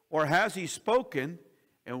 Or has he spoken,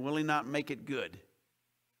 and will he not make it good?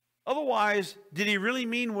 Otherwise, did he really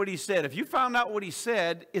mean what he said? If you found out what he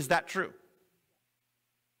said, is that true?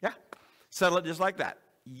 Yeah. Settle it just like that.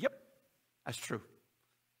 Yep. That's true.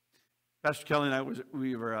 Pastor Kelly and I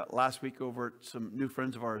we were last week over at some new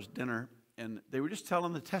friends of ours dinner, and they were just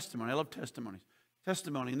telling the testimony. I love testimonies.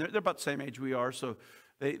 Testimony. And they're about the same age we are, so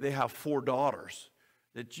they have 4 daughters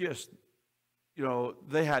that just,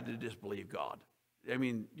 they had to just believe God. I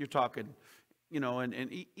mean, you're talking,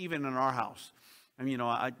 and even in our house. I mean,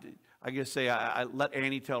 I guess I let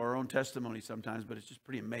Annie tell her own testimony sometimes, but it's just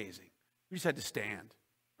pretty amazing. We just had to stand,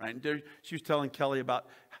 right? And she was telling Kelly about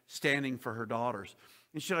standing for her daughters.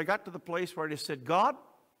 And I got to the place where I just said, God,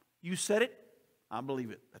 you said it, I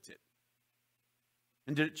believe it. That's it.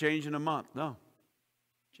 And did it change in a month? No.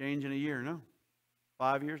 Change in a year? No.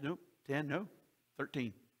 5 years? Nope. 10? No.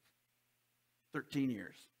 13. 13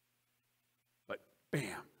 years. But bam,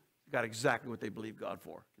 got exactly what they believed God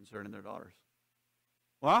for concerning their daughters.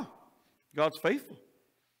 Wow, God's faithful.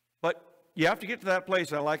 But you have to get to that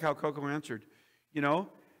place. I like how Coco answered.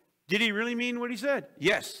 Did he really mean what he said?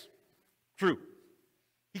 Yes, true.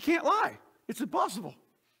 He can't lie. It's impossible.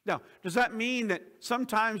 Now, does that mean that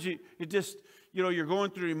sometimes you're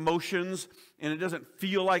going through emotions and it doesn't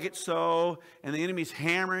feel like it's so, and the enemy's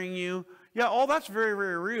hammering you? Yeah, all that's very,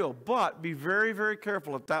 very real. But be very, very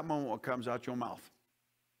careful at that moment what comes out your mouth.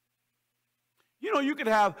 You could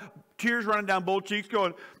have tears running down both cheeks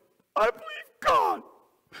going, I believe God.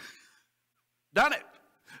 Done it.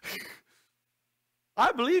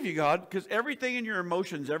 I believe you, God, because everything in your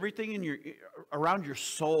emotions, everything around your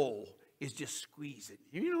soul is just squeezing.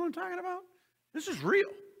 You know what I'm talking about? This is real.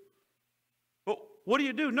 But what do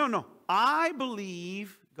you do? No. I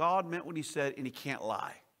believe God meant what he said, and he can't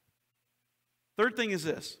lie. Third thing is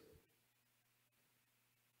this.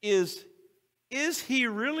 Is he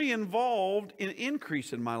really involved in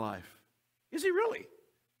increase in my life? Is he really?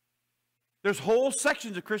 There's whole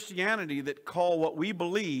sections of Christianity that call what we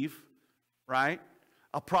believe, right,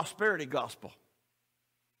 a prosperity gospel.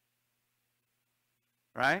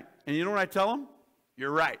 Right? And you know what I tell them?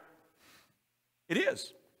 You're right. It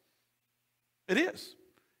is. It is.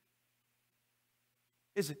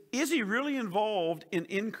 Is he really involved in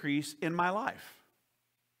increase in my life?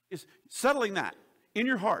 Is settling that in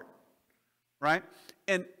your heart. Right?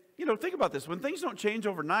 And, think about this. When things don't change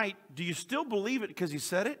overnight, do you still believe it because he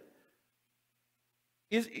said it?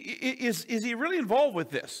 Is he really involved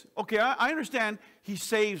with this? Okay, I understand he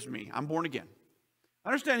saves me. I'm born again. I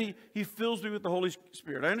understand he fills me with the Holy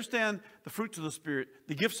Spirit. I understand the fruits of the Spirit,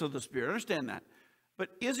 the gifts of the Spirit. I understand that. but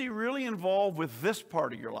is he really involved with this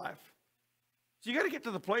part of your life? So you got to get to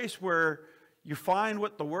the place where you find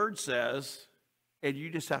what the Word says, and you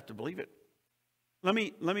just have to believe it. Let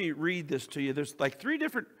me read this to you. There's like three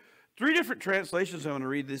different translations I'm going to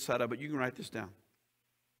read this out of, but you can write this down.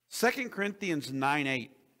 2 Corinthians 9:8.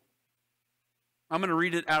 I'm going to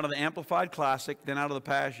read it out of the Amplified Classic, then out of the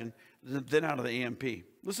Passion, then out of the AMP.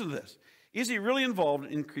 Listen to this. Is he really involved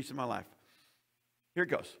in increasing my life? Here it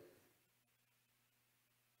goes.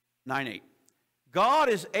 9:8. God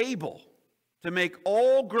is able to make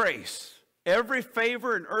all grace, every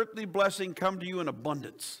favor and earthly blessing come to you in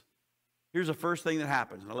abundance. Here's the first thing that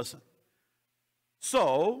happens. Now listen.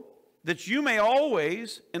 So that you may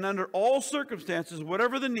always and under all circumstances,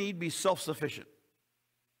 whatever the need, be self-sufficient,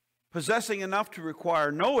 possessing enough to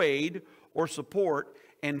require no aid or support,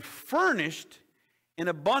 and furnished in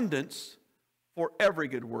abundance for every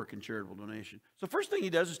good work and charitable donation. So first thing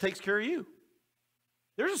he does is takes care of you.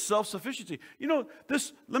 There's a self-sufficiency. You know,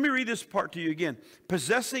 this, let me read this part to you again.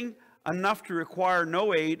 Possessing enough to require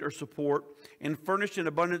no aid or support, and furnished in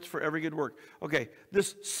abundance for every good work. Okay,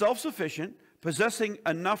 this self-sufficient, possessing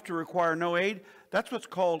enough to require no aid, that's what's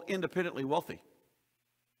called independently wealthy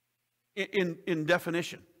in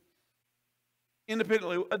definition.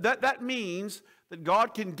 Independently, that means that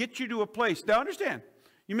God can get you to a place. Now understand,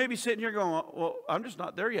 you may be sitting here going, well, I'm just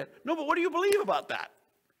not there yet. No, but what do you believe about that?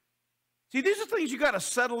 See, these are things you got to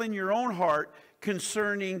settle in your own heart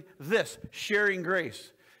concerning this, sharing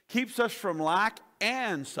grace. Keeps us from lack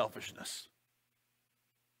and selfishness.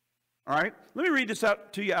 All right? Let me read this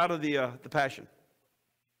out to you out of the Passion.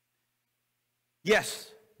 Yes,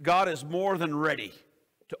 God is more than ready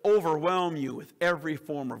to overwhelm you with every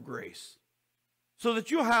form of grace, so that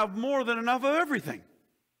you'll have more than enough of everything,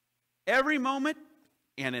 every moment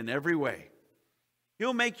and in every way.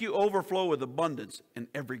 He'll make you overflow with abundance in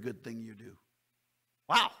every good thing you do.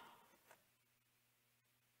 Wow.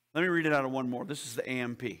 Let me read it out of one more. This is the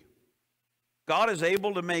AMP. God is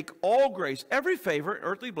able to make all grace, every favor,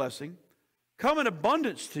 earthly blessing, come in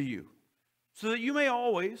abundance to you, so that you may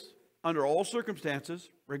always, under all circumstances,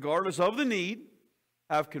 regardless of the need,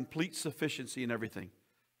 have complete sufficiency in everything,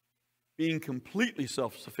 being completely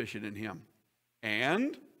self-sufficient in Him,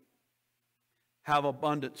 and have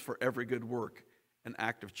abundance for every good work and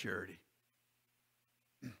act of charity.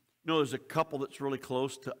 You know, there's a couple that's really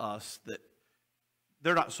close to us that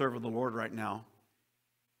they're not serving the Lord right now.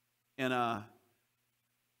 And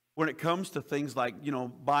when it comes to things like, you know,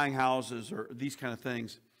 buying houses or these kind of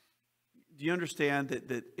things, do you understand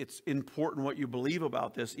that it's important what you believe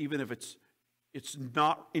about this, even if it's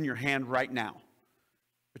not in your hand right now?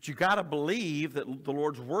 But you got to believe that the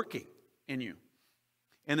Lord's working in you.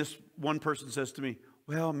 And this one person says to me,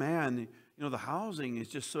 well, man, you know, the housing is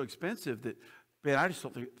just so expensive that, man, I just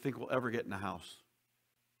don't think we'll ever get in a house.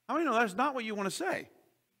 How many know that's not what you want to say?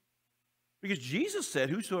 Because Jesus said,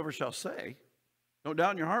 whosoever shall say, don't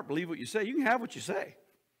doubt in your heart, believe what you say. You can have what you say.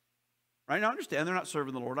 Right? Now, I understand they're not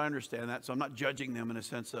serving the Lord. I understand that. So I'm not judging them in a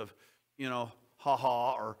sense of, you know,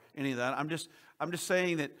 ha-ha or any of that. I'm just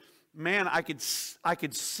saying that, man, I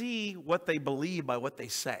could see what they believe by what they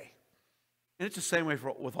say. And it's the same way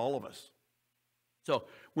with all of us. So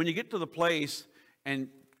when you get to the place, and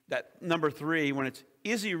that number 3, when it's,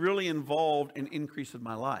 is he really involved in increasing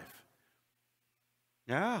my life?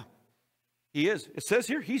 Yeah, he is. It says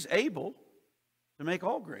here, he's able to make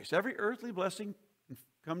all grace, every earthly blessing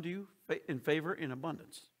come to you in favor in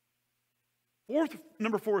abundance.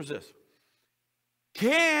 Number 4 is this.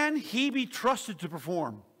 Can he be trusted to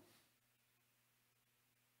perform?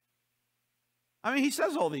 I mean, he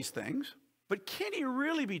says all these things, but can he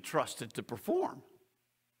really be trusted to perform?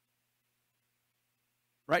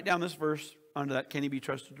 Write down this verse under that, can he be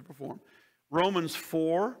trusted to perform? Romans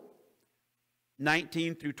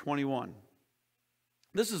 4:19 through 21.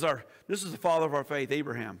 This is the father of our faith,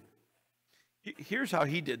 Abraham. Here's how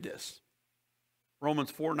he did this. Romans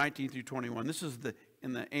 4:19 through 21. This is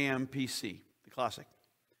in the AMPC, the classic.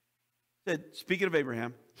 It said, speaking of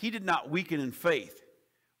Abraham, he did not weaken in faith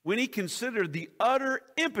when he considered the utter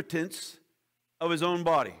impotence of his own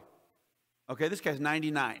body. Okay, this guy's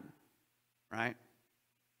 99, right?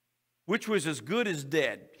 Which was as good as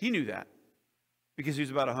dead. He knew that because he was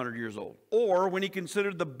about 100 years old. Or when he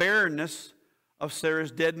considered the barrenness of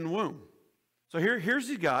Sarah's deadened womb. So here's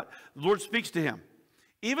he got. The Lord speaks to him.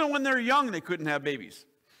 Even when they're young, they couldn't have babies.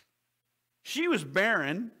 She was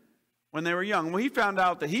barren when they were young. Well, he found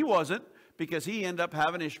out that he wasn't because he ended up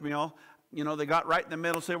having Ishmael. You know, they got right in the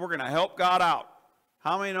middle and said, we're going to help God out.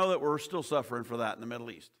 How many know that we're still suffering for that in the Middle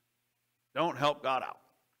East? Don't help God out,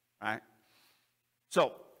 right?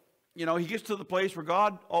 So you know, he gets to the place where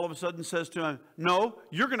God all of a sudden says to him, no,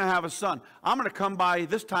 you're going to have a son. I'm going to come by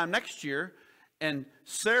this time next year, and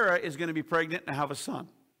Sarah is going to be pregnant and have a son.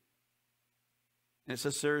 And it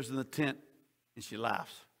says Sarah's in the tent, and she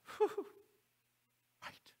laughs.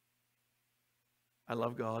 Right. I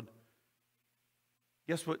love God.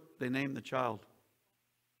 Guess what they named the child?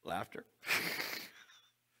 Laughter.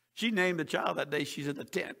 She named the child that day she's in the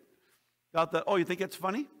tent. God thought, oh, you think that's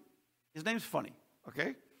funny? His name's funny,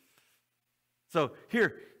 okay? So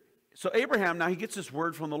here, so Abraham, now he gets this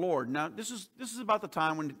word from the Lord. Now, this is about the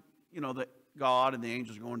time when, you know, that God and the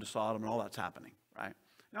angels are going to Sodom and all that's happening, right?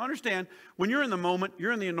 Now, understand, when you're in the moment,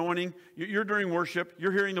 you're in the anointing, you're during worship,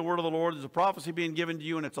 you're hearing the word of the Lord, there's a prophecy being given to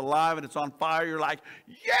you, and it's alive and it's on fire, you're like,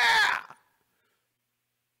 yeah!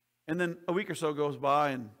 And then a week or so goes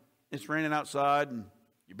by, and it's raining outside, and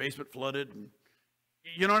your basement flooded, and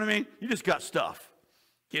you know what I mean? You just got stuff.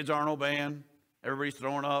 Kids aren't obeying. Everybody's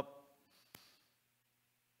throwing up.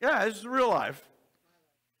 Yeah, it's real life.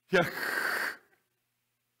 Yeah.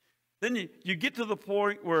 Then you get to the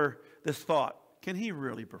point where this thought, can he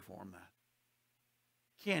really perform that?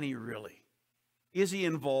 Can he really? Is he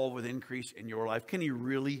involved with increase in your life? Can he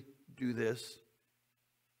really do this?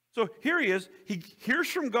 So here he is. He hears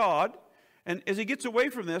from God, and as he gets away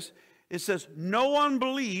from this, it says, no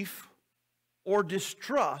unbelief or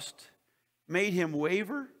distrust made him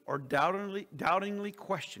waver or doubtingly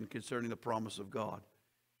question concerning the promise of God.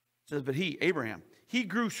 It says, but he, Abraham, he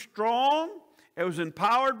grew strong and was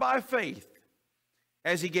empowered by faith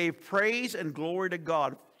as he gave praise and glory to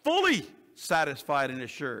God, fully satisfied and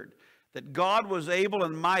assured that God was able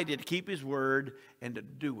and mighty to keep his word and to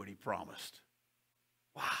do what he promised.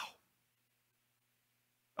 Wow.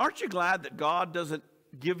 Aren't you glad that God doesn't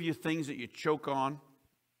give you things that you choke on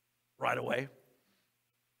right away?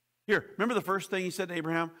 Here, remember the first thing he said to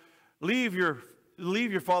Abraham? Leave your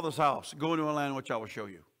father's house. Go into a land which I will show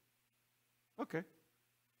you. Okay.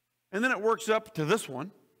 And then it works up to this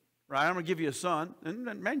one, right? I'm going to give you a son. And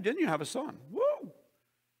man, didn't you have a son? Whoa.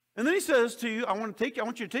 And then he says to you, I want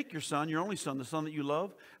you to take your son, your only son, the son that you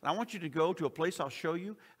love, and I want you to go to a place I'll show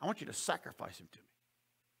you. I want you to sacrifice him to me.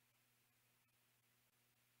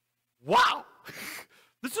 Wow.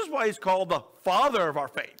 This is why he's called the father of our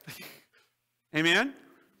faith. Amen?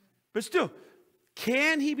 But still,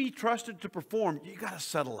 can he be trusted to perform? You got to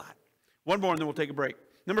settle that. One more and then we'll take a break.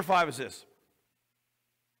 Number 5 is this.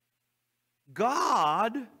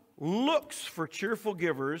 God looks for cheerful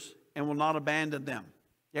givers and will not abandon them.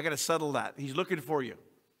 You got to settle that. He's looking for you.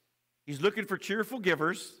 He's looking for cheerful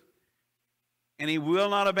givers and he will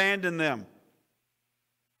not abandon them.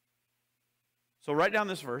 So write down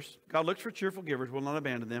this verse. God looks for cheerful givers, will not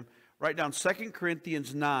abandon them. Write down 2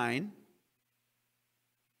 Corinthians 9,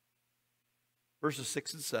 verses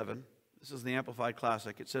 6 and 7. This is the Amplified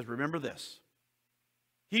Classic. It says, remember this.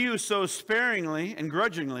 He who sows sparingly and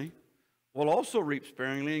grudgingly will also reap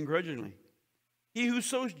sparingly and grudgingly. He who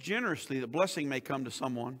sows generously that blessing may come to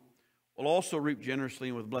someone will also reap generously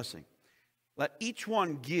and with blessing. Let each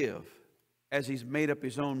one give as he's made up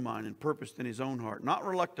his own mind and purposed in his own heart, not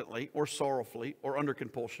reluctantly or sorrowfully or under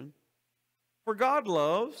compulsion. For God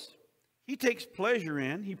loves, he takes pleasure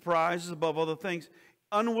in, he prizes above other things,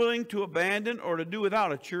 unwilling to abandon or to do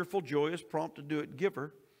without a cheerful, joyous, prompt to do it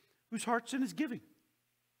giver, whose heart's in his giving.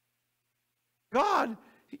 God,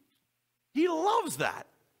 he loves that.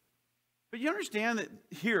 But you understand that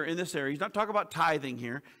here in this area, he's not talking about tithing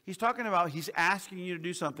here. He's talking about he's asking you to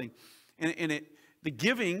do something. And the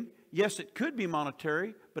giving, yes, it could be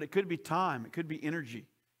monetary, but it could be time. It could be energy.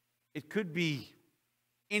 It could be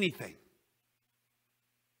anything.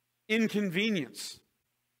 Inconvenience.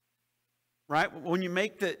 Right? When you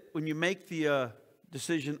make the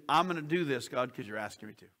decision, I'm going to do this, God, because you're asking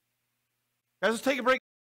me to. Guys, let's take a break.